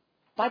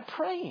by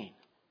praying.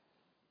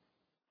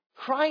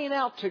 Crying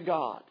out to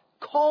God.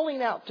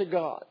 Calling out to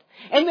God.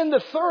 And then the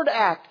third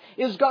act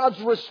is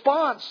God's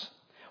response.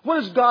 What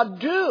does God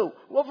do?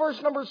 Well,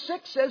 verse number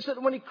 6 says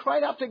that when he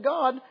cried out to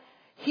God,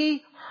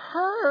 he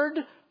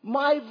heard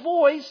my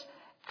voice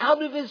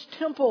out of his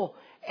temple,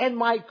 and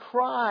my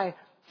cry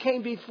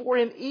came before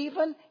him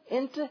even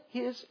into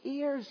his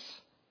ears.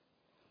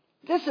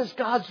 This is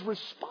God's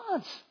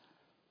response.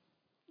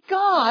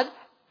 God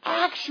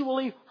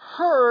actually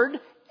heard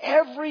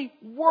every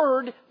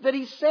word that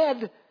he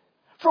said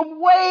from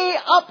way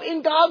up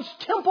in God's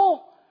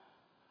temple,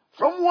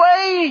 from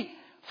way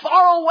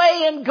far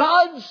away in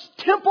God's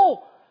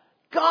temple.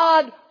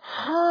 God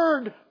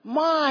heard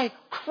my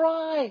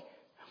cry.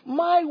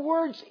 My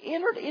words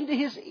entered into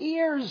his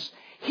ears.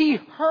 He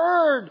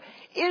heard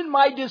in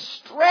my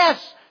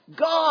distress.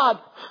 God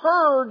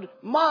heard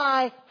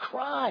my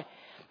cry.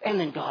 And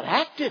then God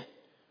acted.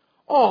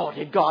 Oh,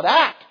 did God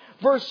act?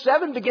 Verse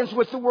 7 begins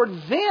with the word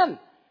then.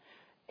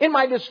 In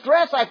my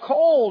distress, I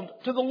called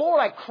to the Lord.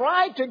 I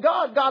cried to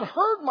God. God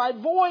heard my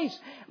voice.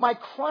 My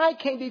cry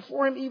came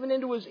before him even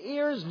into his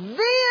ears.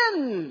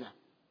 Then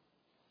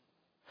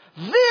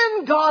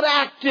God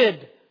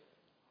acted.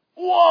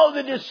 Whoa,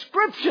 the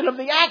description of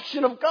the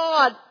action of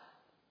God.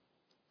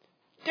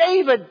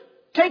 David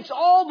takes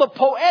all the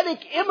poetic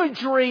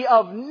imagery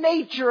of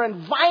nature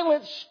and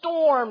violent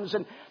storms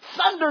and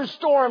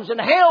thunderstorms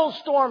and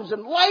hailstorms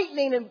and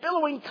lightning and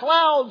billowing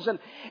clouds and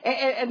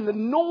the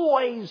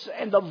noise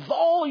and the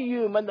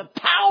volume and the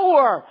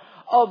power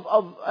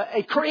of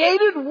a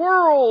created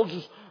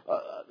world's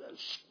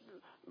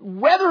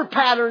weather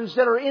patterns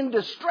that are in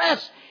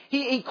distress.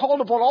 He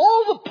called upon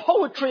all the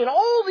poetry and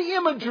all the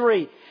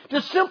imagery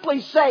to simply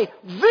say,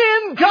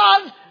 then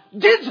God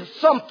did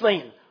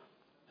something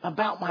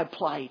about my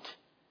plight.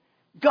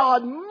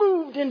 God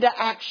moved into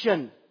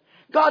action.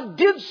 God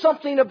did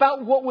something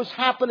about what was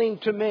happening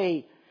to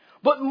me.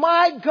 But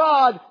my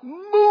God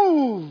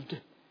moved.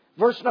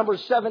 Verse number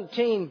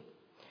 17,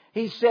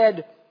 he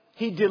said,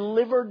 he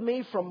delivered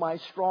me from my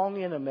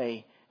strong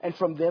enemy and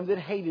from them that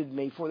hated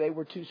me, for they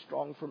were too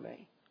strong for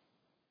me.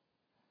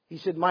 He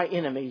said, my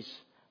enemies,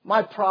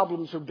 my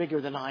problems are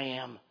bigger than I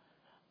am.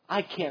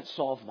 I can't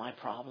solve my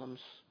problems.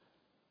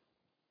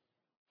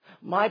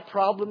 My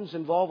problems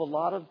involve a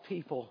lot of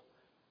people.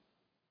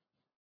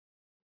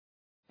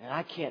 And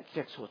I can't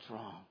fix what's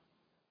wrong.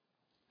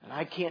 And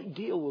I can't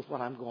deal with what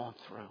I'm going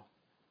through.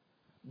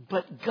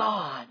 But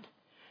God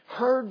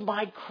heard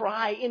my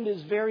cry in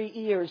his very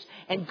ears.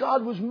 And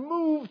God was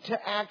moved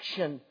to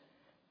action.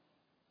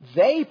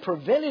 They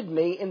prevented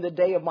me in the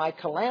day of my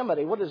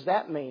calamity. What does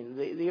that mean?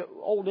 The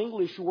Old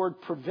English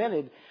word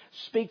prevented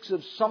speaks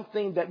of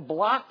something that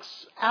blocks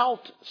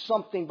out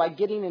something by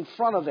getting in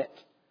front of it.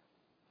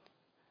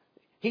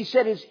 He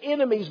said his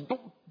enemies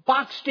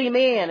boxed him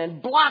in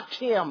and blocked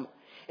him.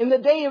 In the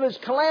day of his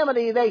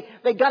calamity,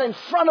 they got in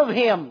front of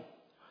him.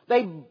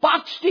 They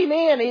boxed him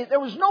in. There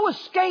was no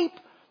escape.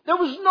 There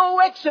was no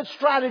exit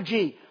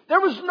strategy.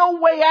 There was no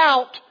way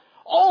out.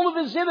 All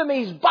of his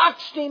enemies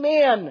boxed him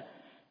in.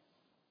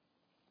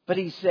 But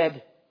he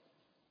said,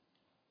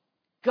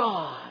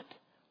 God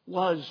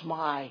was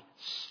my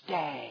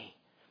stay,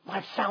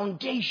 my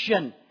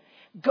foundation.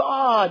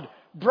 God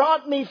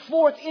brought me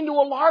forth into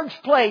a large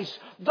place.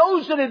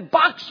 Those that had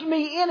boxed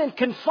me in and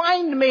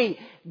confined me,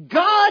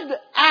 God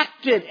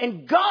acted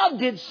and God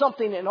did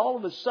something, and all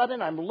of a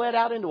sudden I'm led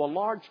out into a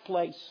large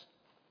place.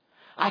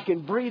 I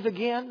can breathe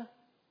again.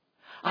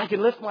 I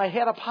can lift my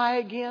head up high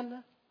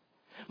again.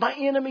 My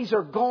enemies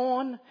are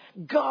gone.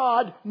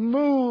 God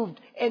moved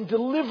and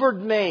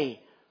delivered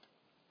me.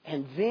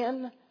 And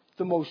then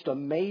the most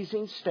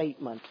amazing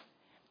statement,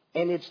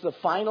 and it's the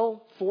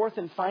fourth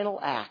and final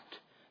act.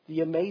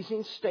 The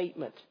amazing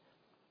statement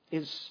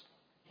is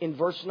in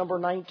verse number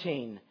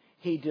 19.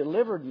 He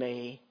delivered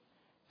me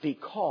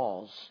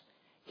because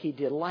He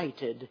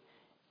delighted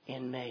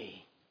in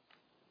me.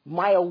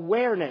 My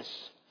awareness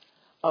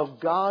of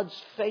God's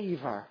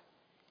favor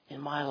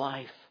in my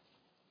life.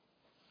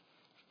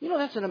 You know,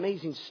 that's an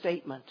amazing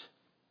statement.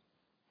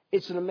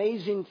 It's an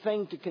amazing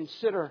thing to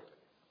consider.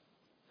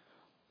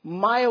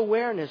 My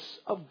awareness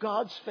of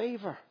God's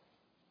favor.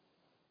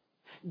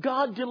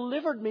 God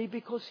delivered me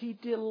because He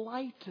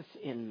delighteth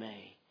in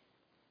me.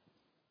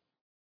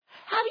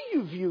 How do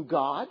you view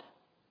God?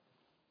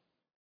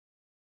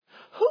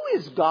 Who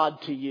is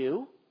God to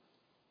you?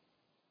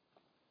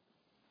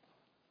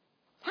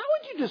 How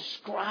would you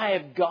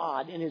describe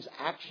God in His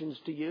actions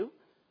to you?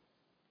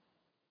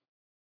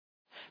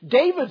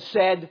 David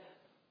said,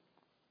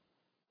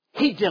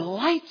 He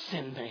delights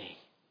in me.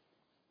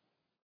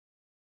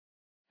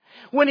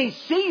 When He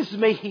sees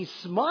me, He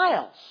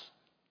smiles.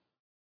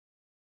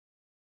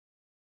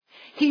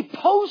 He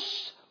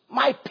posts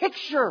my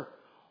picture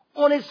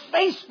on his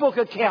Facebook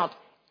account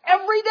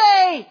every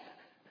day.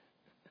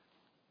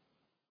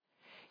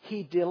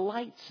 He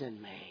delights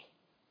in me.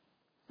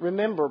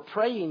 Remember,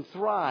 praying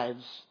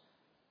thrives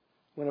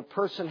when a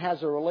person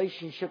has a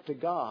relationship to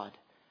God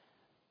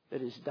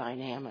that is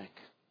dynamic.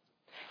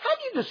 How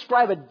do you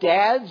describe a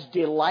dad's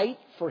delight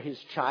for his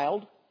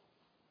child?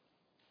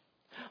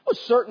 Well,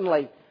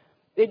 certainly,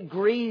 it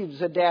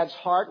grieves a dad's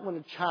heart when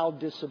a child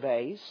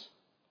disobeys.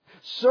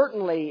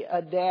 Certainly,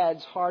 a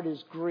dad's heart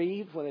is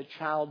grieved when a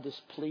child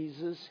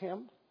displeases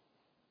him.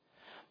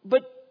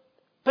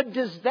 But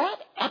does that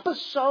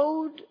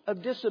episode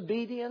of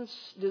disobedience,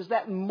 does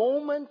that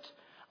moment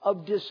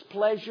of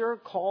displeasure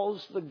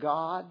cause the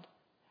dad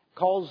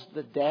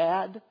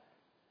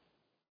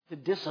to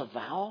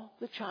disavow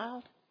the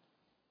child?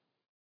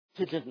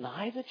 To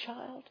deny the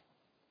child?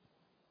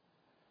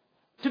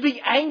 To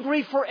be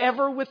angry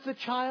forever with the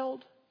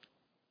child?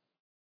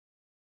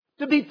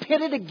 To be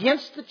pitted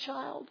against the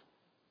child?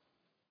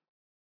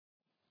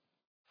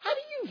 How do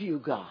you view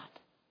God?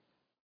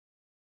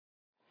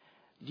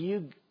 Do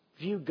you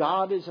view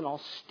God as an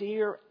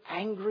austere,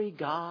 angry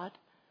God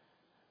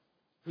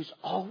who's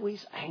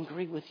always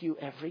angry with you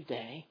every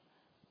day?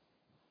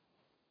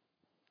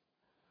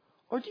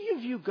 Or do you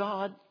view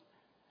God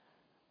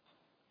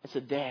as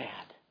a dad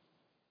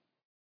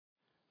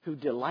who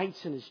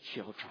delights in his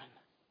children?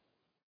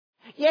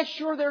 Yes,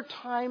 sure, there are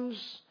times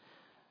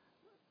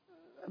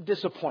of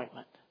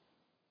disappointment.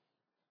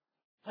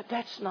 But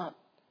that's not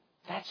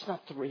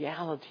the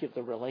reality of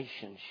the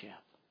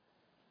relationship.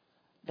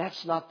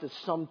 That's not the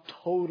sum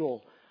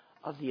total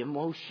of the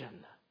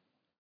emotion.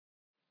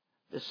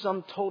 The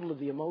sum total of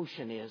the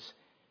emotion is,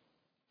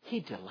 He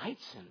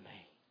delights in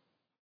me.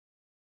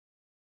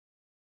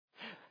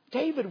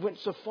 David went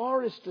so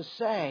far as to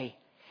say,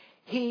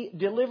 He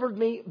delivered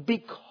me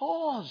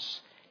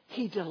because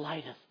He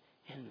delighteth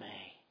in me.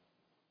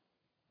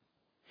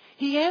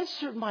 He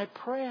answered my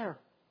prayer.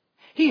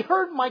 He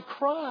heard my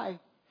cry.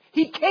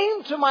 He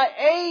came to my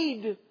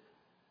aid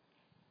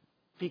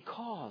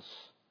because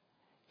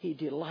He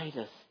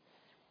delighteth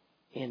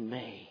in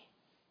me.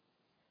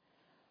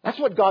 That's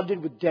what God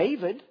did with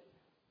David.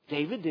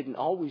 David didn't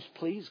always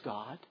please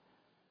God,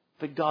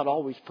 but God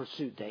always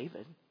pursued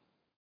David.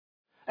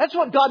 That's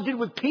what God did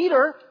with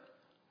Peter.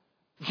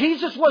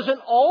 Jesus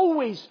wasn't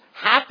always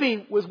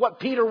happy with what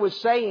Peter was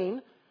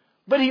saying,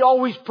 but He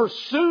always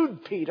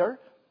pursued Peter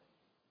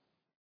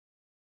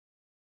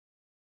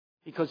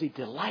because He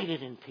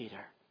delighted in Peter.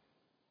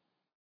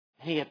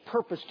 And He had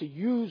purpose to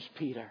use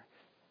Peter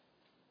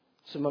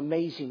some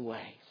amazing ways.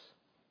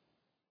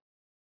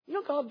 You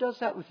know, God does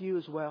that with you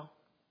as well.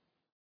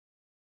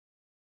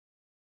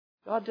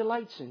 God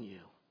delights in you.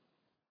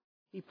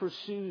 He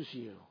pursues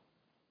you.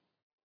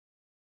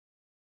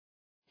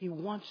 He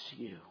wants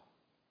you.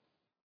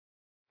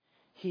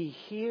 He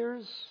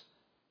hears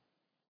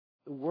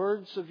the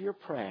words of your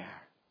prayer.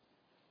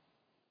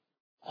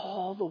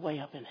 all the way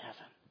up in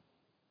heaven.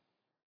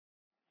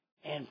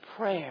 And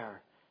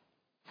prayer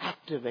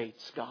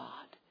activates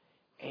God.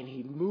 And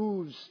He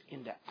moves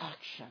into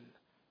action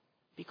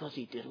because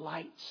He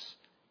delights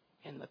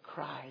in the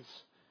cries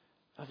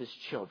of His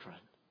children.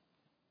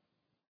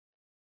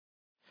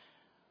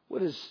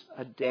 What does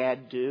a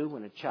dad do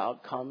when a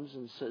child comes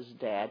and says,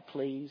 "Dad,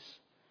 please.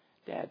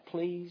 Dad,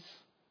 please"?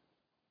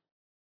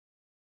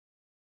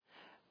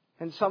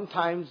 And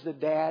sometimes the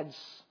dad's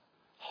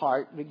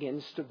heart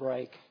begins to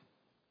break.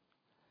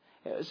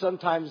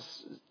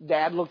 Sometimes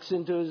dad looks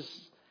into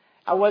his,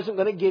 "I wasn't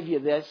going to give you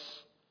this.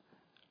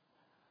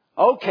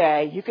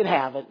 Okay, you can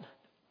have it.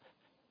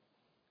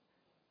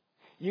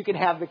 You can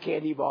have the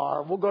candy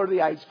bar. We'll go to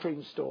the ice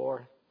cream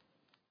store."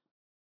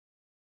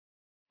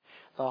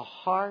 The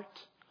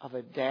heart of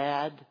a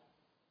dad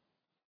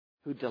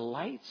who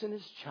delights in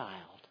his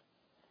child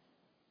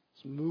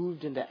is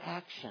moved into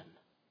action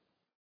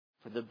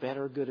for the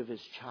better good of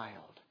his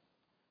child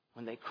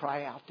when they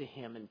cry out to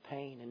Him in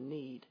pain and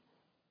need.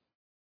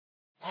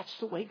 That's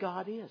the way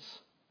God is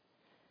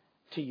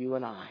to you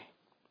and I.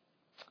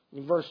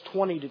 In verse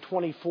 20 to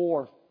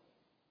 24,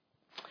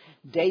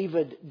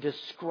 David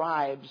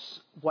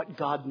describes what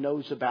God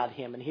knows about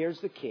him. And here's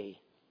the key.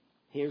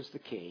 Here's the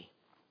key.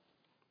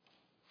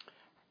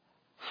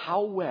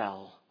 How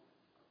well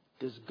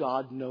does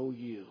God know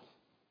you?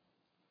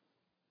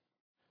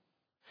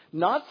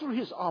 Not through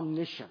His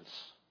omniscience,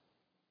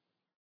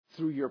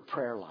 through your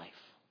prayer life.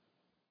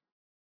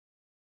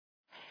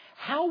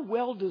 How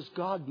well does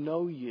God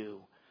know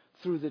you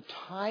through the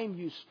time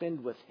you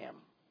spend with Him?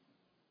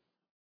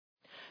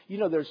 You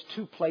know, there's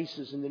two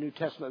places in the New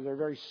Testament. They're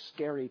very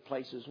scary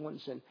places.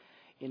 One's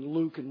in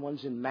Luke and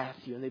one's in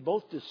Matthew. And they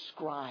both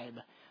describe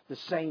the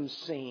same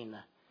scene.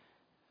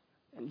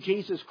 And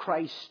Jesus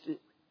Christ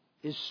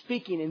is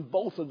speaking in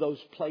both of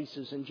those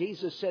places. And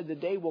Jesus said the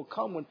day will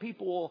come when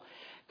people will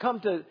come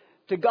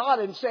to God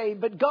and say,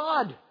 "But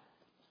God,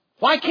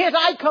 why can't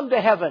I come to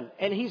heaven?"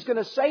 And He's going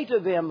to say to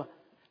them,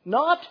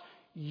 not,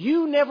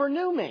 "You never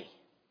knew me,"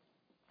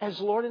 as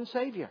Lord and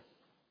Savior.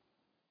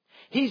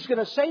 He's going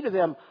to say to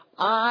them,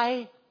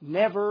 "I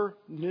never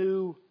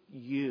knew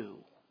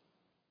you."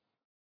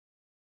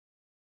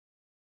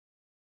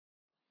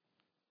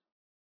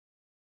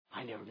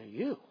 I never knew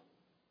you.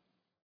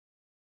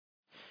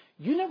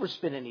 You never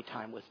spent any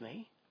time with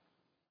me.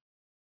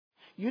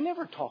 You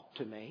never talked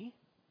to me.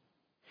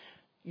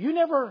 You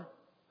never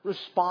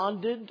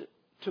responded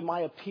to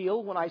my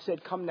appeal when I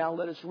said, "Come now,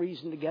 let us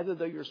reason together.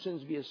 Though your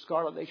sins be as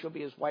scarlet, they shall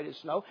be as white as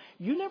snow."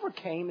 You never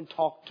came and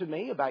talked to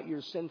me about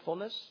your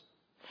sinfulness.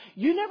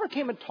 You never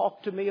came and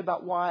talked to me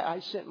about why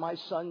I sent my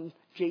Son,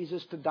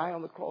 Jesus, to die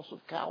on the cross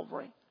of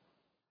Calvary.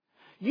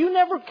 You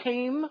never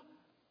came.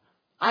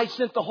 I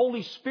sent the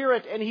Holy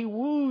Spirit and He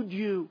wooed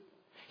you.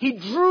 He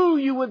drew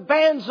you with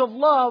bands of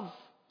love.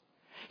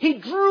 He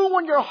drew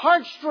on your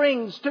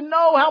heartstrings to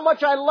know how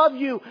much I love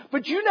you.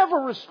 But you never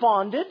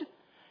responded.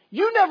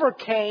 You never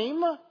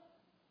came.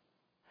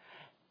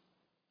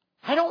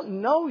 I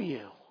don't know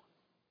you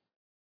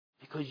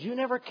because you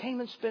never came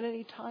and spent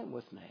any time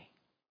with me.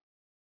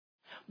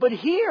 But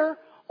here,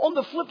 on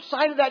the flip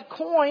side of that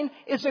coin,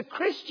 is a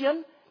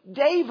Christian,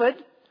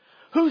 David,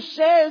 who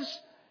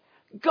says,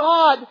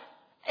 "God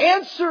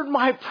answered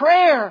my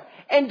prayer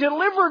and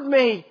delivered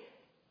me.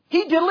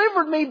 He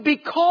delivered me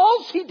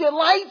because He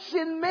delights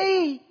in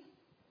me."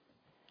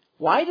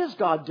 Why does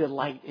God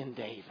delight in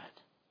David?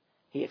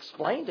 He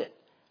explained it.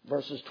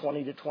 Verses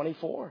 20 to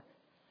 24.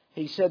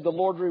 He said, "The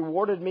Lord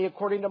rewarded me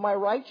according to my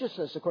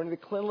righteousness, according to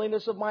the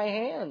cleanliness of my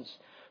hands.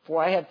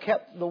 For I have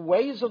kept the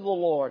ways of the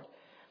Lord.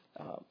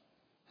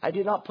 I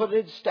did not put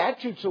His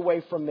statutes away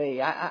from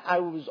me. I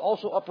was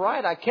also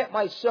upright. I kept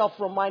myself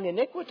from mine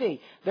iniquity.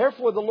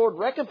 Therefore the Lord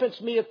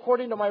recompensed me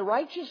according to my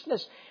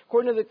righteousness,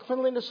 according to the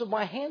cleanliness of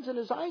my hands in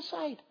His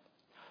eyesight."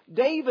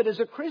 David,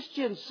 as a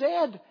Christian,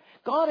 said,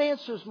 "God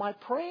answers my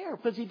prayer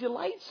because He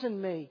delights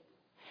in me.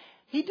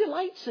 He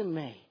delights in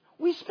me.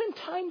 We spend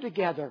time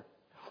together.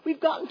 We've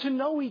gotten to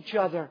know each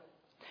other.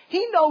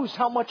 He knows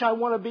how much I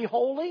want to be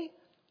holy.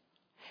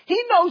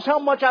 He knows how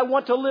much I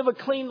want to live a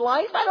clean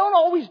life. I don't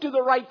always do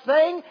the right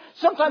thing.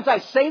 Sometimes I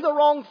say the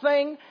wrong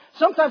thing.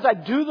 Sometimes I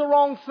do the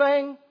wrong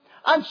thing.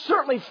 I'm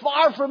certainly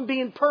far from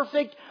being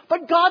perfect.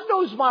 But God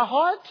knows my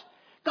heart.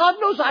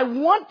 God knows I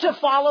want to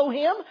follow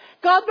Him.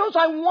 God knows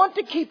I want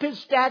to keep His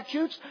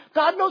statutes.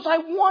 God knows I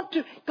want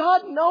to.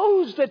 God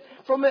knows that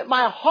from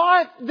my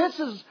heart, this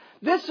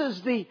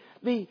is the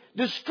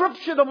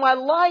description of my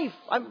life.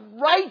 I'm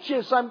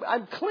righteous.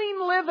 I'm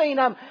clean living.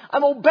 I'm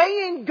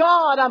obeying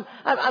God.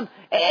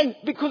 And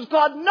because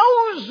God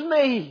knows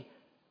me,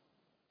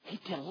 He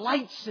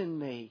delights in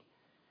me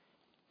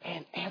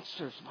and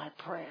answers my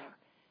prayer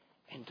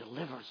and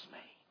delivers me.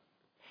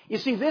 You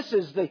see, this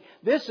is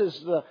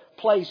the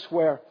place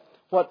where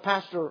what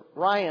Pastor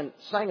Ryan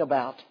sang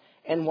about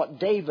and what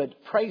David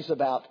prays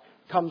about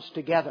comes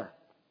together.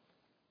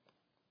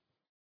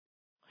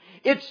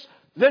 It's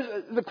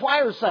the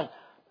choir sang,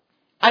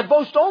 "I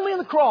boast only in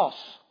the cross.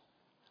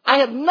 I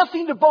have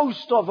nothing to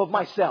boast of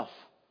myself.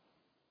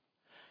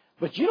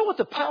 But you know what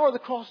the power of the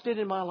cross did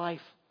in my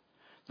life?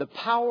 The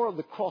power of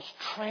the cross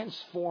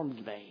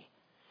transformed me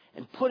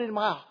and put in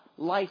my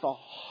life a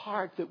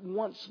heart that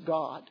wants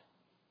God.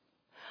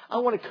 I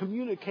want to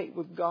communicate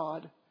with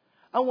God.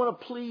 I want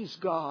to please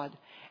God.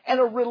 And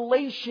a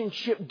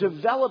relationship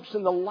develops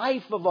in the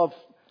life of a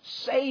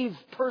saved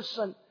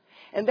person.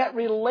 And that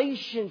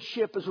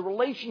relationship is a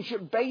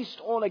relationship based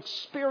on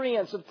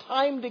experience of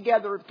time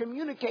together, of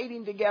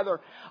communicating together,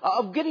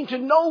 of getting to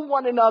know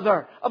one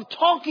another, of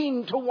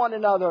talking to one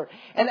another.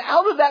 And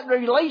out of that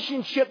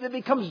relationship that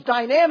becomes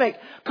dynamic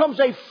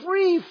comes a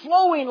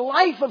free-flowing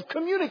life of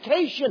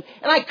communication.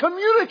 And I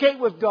communicate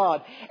with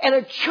God. And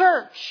a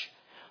church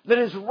that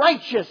is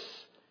righteous,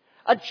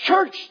 a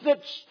church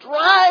that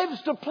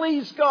strives to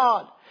please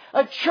God,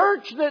 a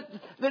church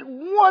that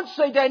wants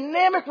a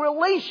dynamic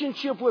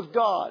relationship with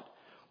God,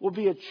 will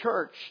be a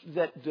church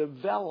that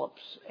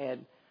develops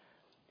and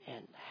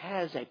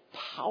has a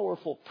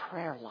powerful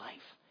prayer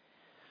life,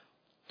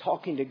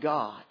 talking to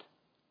God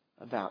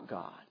about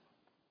God.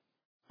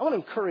 I want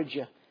to encourage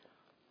you.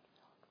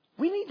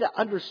 We need to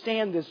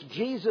understand this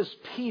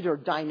Jesus-Peter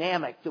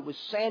dynamic that was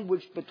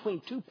sandwiched between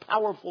two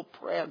powerful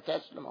prayer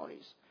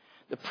testimonies.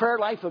 The prayer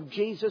life of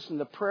Jesus and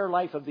the prayer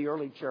life of the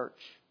early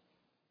church.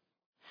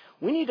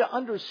 We need to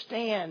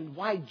understand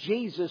why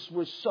Jesus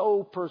was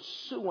so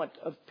pursuant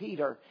of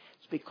Peter.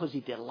 It's because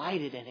he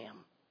delighted in him.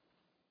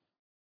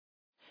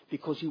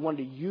 Because he wanted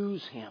to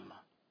use him.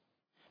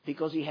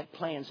 Because he had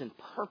plans and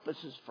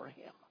purposes for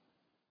him.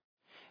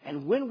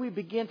 And when we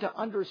begin to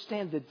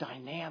understand the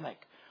dynamic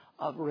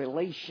of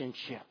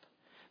relationship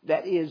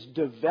that is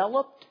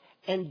developed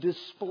and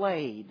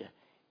displayed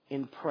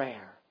in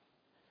prayer,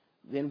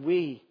 then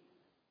we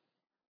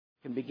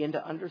can begin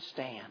to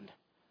understand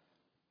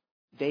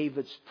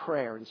David's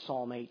prayer in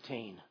Psalm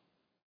 18.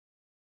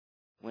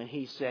 When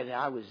he said,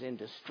 I was in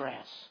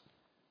distress.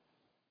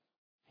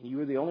 And you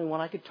were the only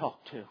one I could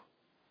talk to.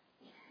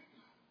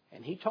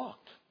 And he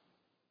talked.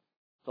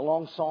 It's a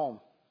long psalm.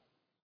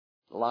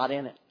 A lot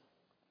in it.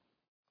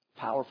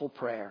 Powerful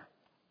prayer.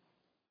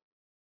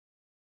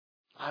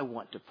 I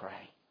want to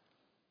pray.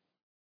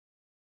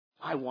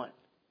 I want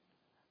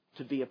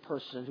to be a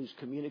person whose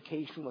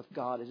communication with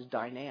God is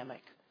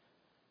dynamic.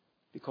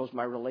 Because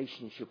my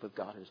relationship with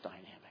God is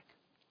dynamic.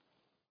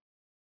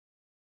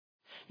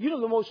 You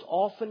know the most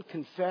often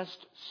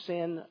confessed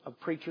sin of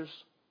preachers,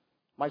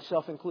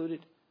 myself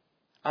included?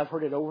 I've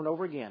heard it over and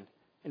over again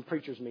in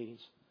preachers' meetings.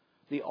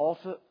 The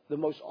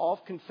most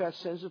oft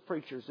confessed sins of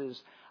preachers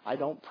is, I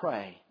don't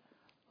pray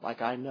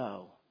like I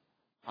know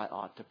I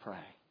ought to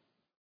pray.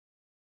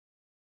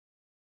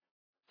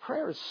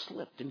 Prayer has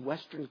slipped in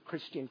Western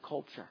Christian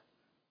culture.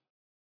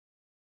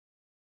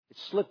 It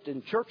slipped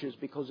in churches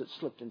because it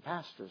slipped in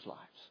pastors' lives.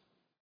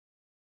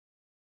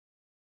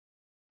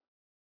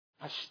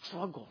 I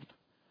struggled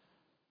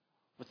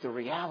with the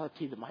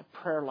reality that my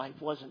prayer life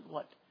wasn't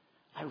what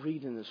I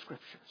read in the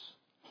Scriptures.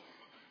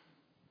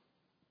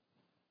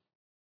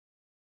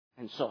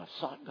 And so I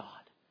sought God.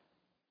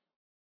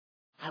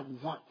 I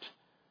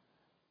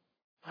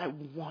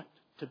want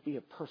to be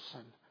a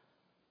person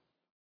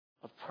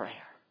of prayer.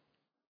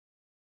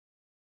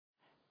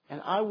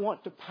 And I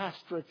want to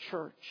pastor a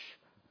church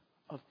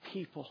of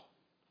people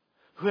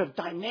who have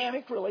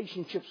dynamic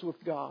relationships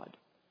with God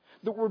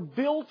that were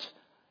built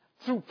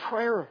through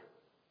prayer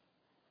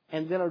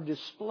and then are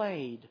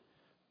displayed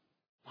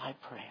by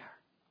prayer.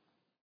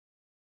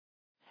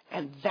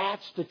 And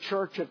that's the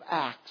church of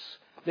Acts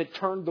that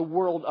turned the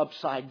world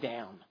upside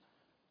down.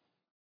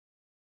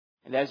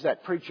 And as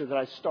that preacher that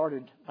I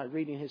started by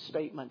reading his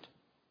statement,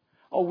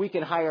 we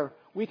can hire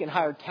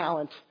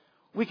talent.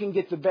 We can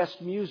get the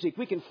best music.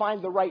 We can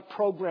find the right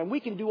program. We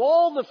can do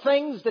all the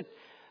things that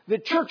the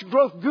church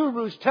growth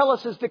gurus tell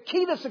us is the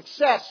key to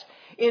success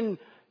in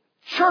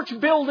church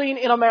building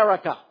in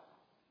America.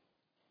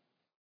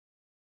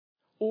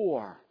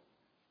 Or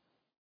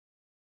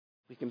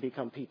we can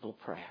become people of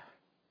prayer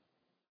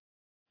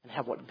and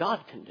have what God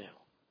can do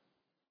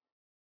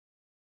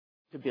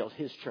to build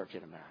His church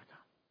in America.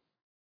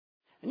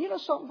 And you know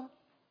something?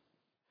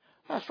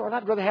 Pastor Ron,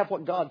 I'd rather have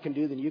what God can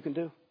do than you can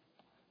do.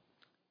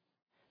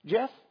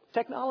 Jeff,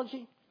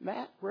 technology,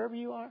 Matt, wherever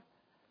you are,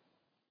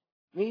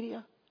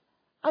 media,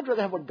 I'd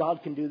rather have what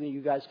God can do than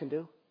you guys can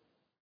do.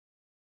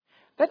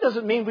 That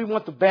doesn't mean we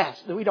want the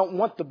best. We don't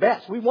want the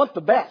best. We want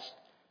the best.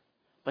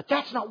 But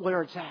that's not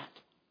where it's at.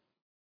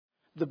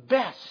 The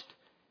best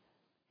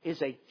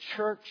is a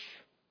church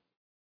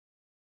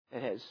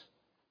that has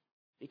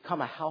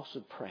become a house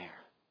of prayer.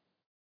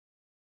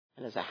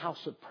 And as a house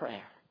of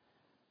prayer,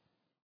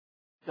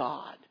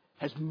 God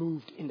has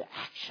moved into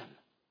action.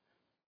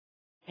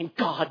 And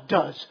God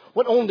does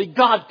what only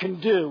God can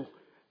do.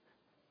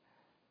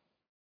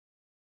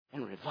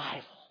 And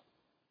revival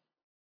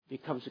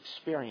becomes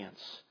experience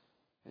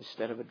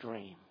instead of a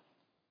dream.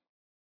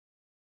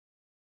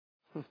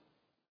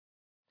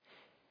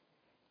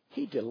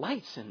 He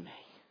delights in me.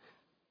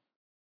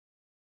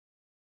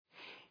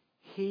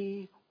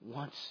 He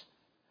wants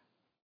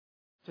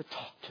to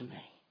talk to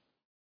me.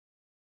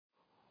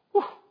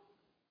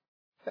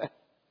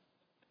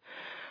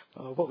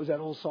 What was that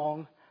old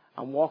song?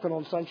 I'm walking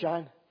on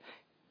sunshine.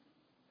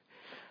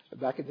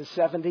 Back in the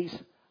 70s,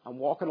 I'm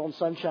walking on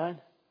sunshine.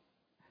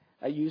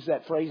 I used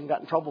that phrase and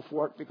got in trouble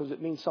for it because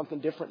it means something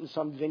different in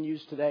some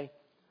venues today.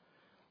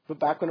 But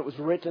back when it was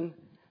written,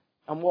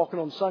 I'm walking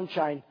on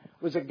sunshine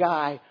was a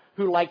guy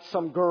who liked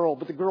some girl,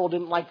 but the girl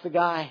didn't like the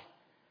guy.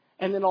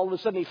 And then all of a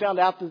sudden he found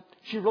out that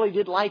she really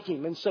did like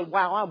him and said,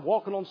 wow, I'm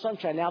walking on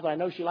sunshine now that I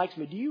know she likes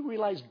me. Do you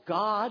realize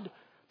God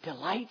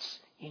delights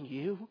in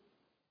you?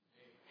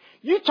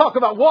 You talk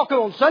about walking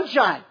on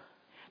sunshine.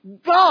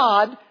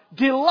 God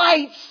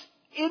delights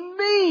in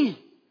me.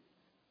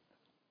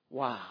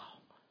 Wow.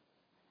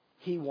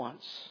 He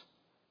wants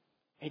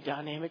a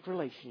dynamic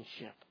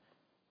relationship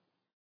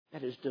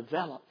that is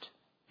developed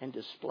and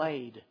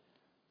displayed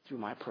through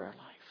my prayer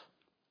life.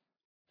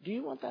 Do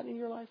you want that in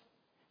your life?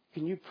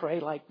 Can you pray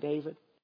like David?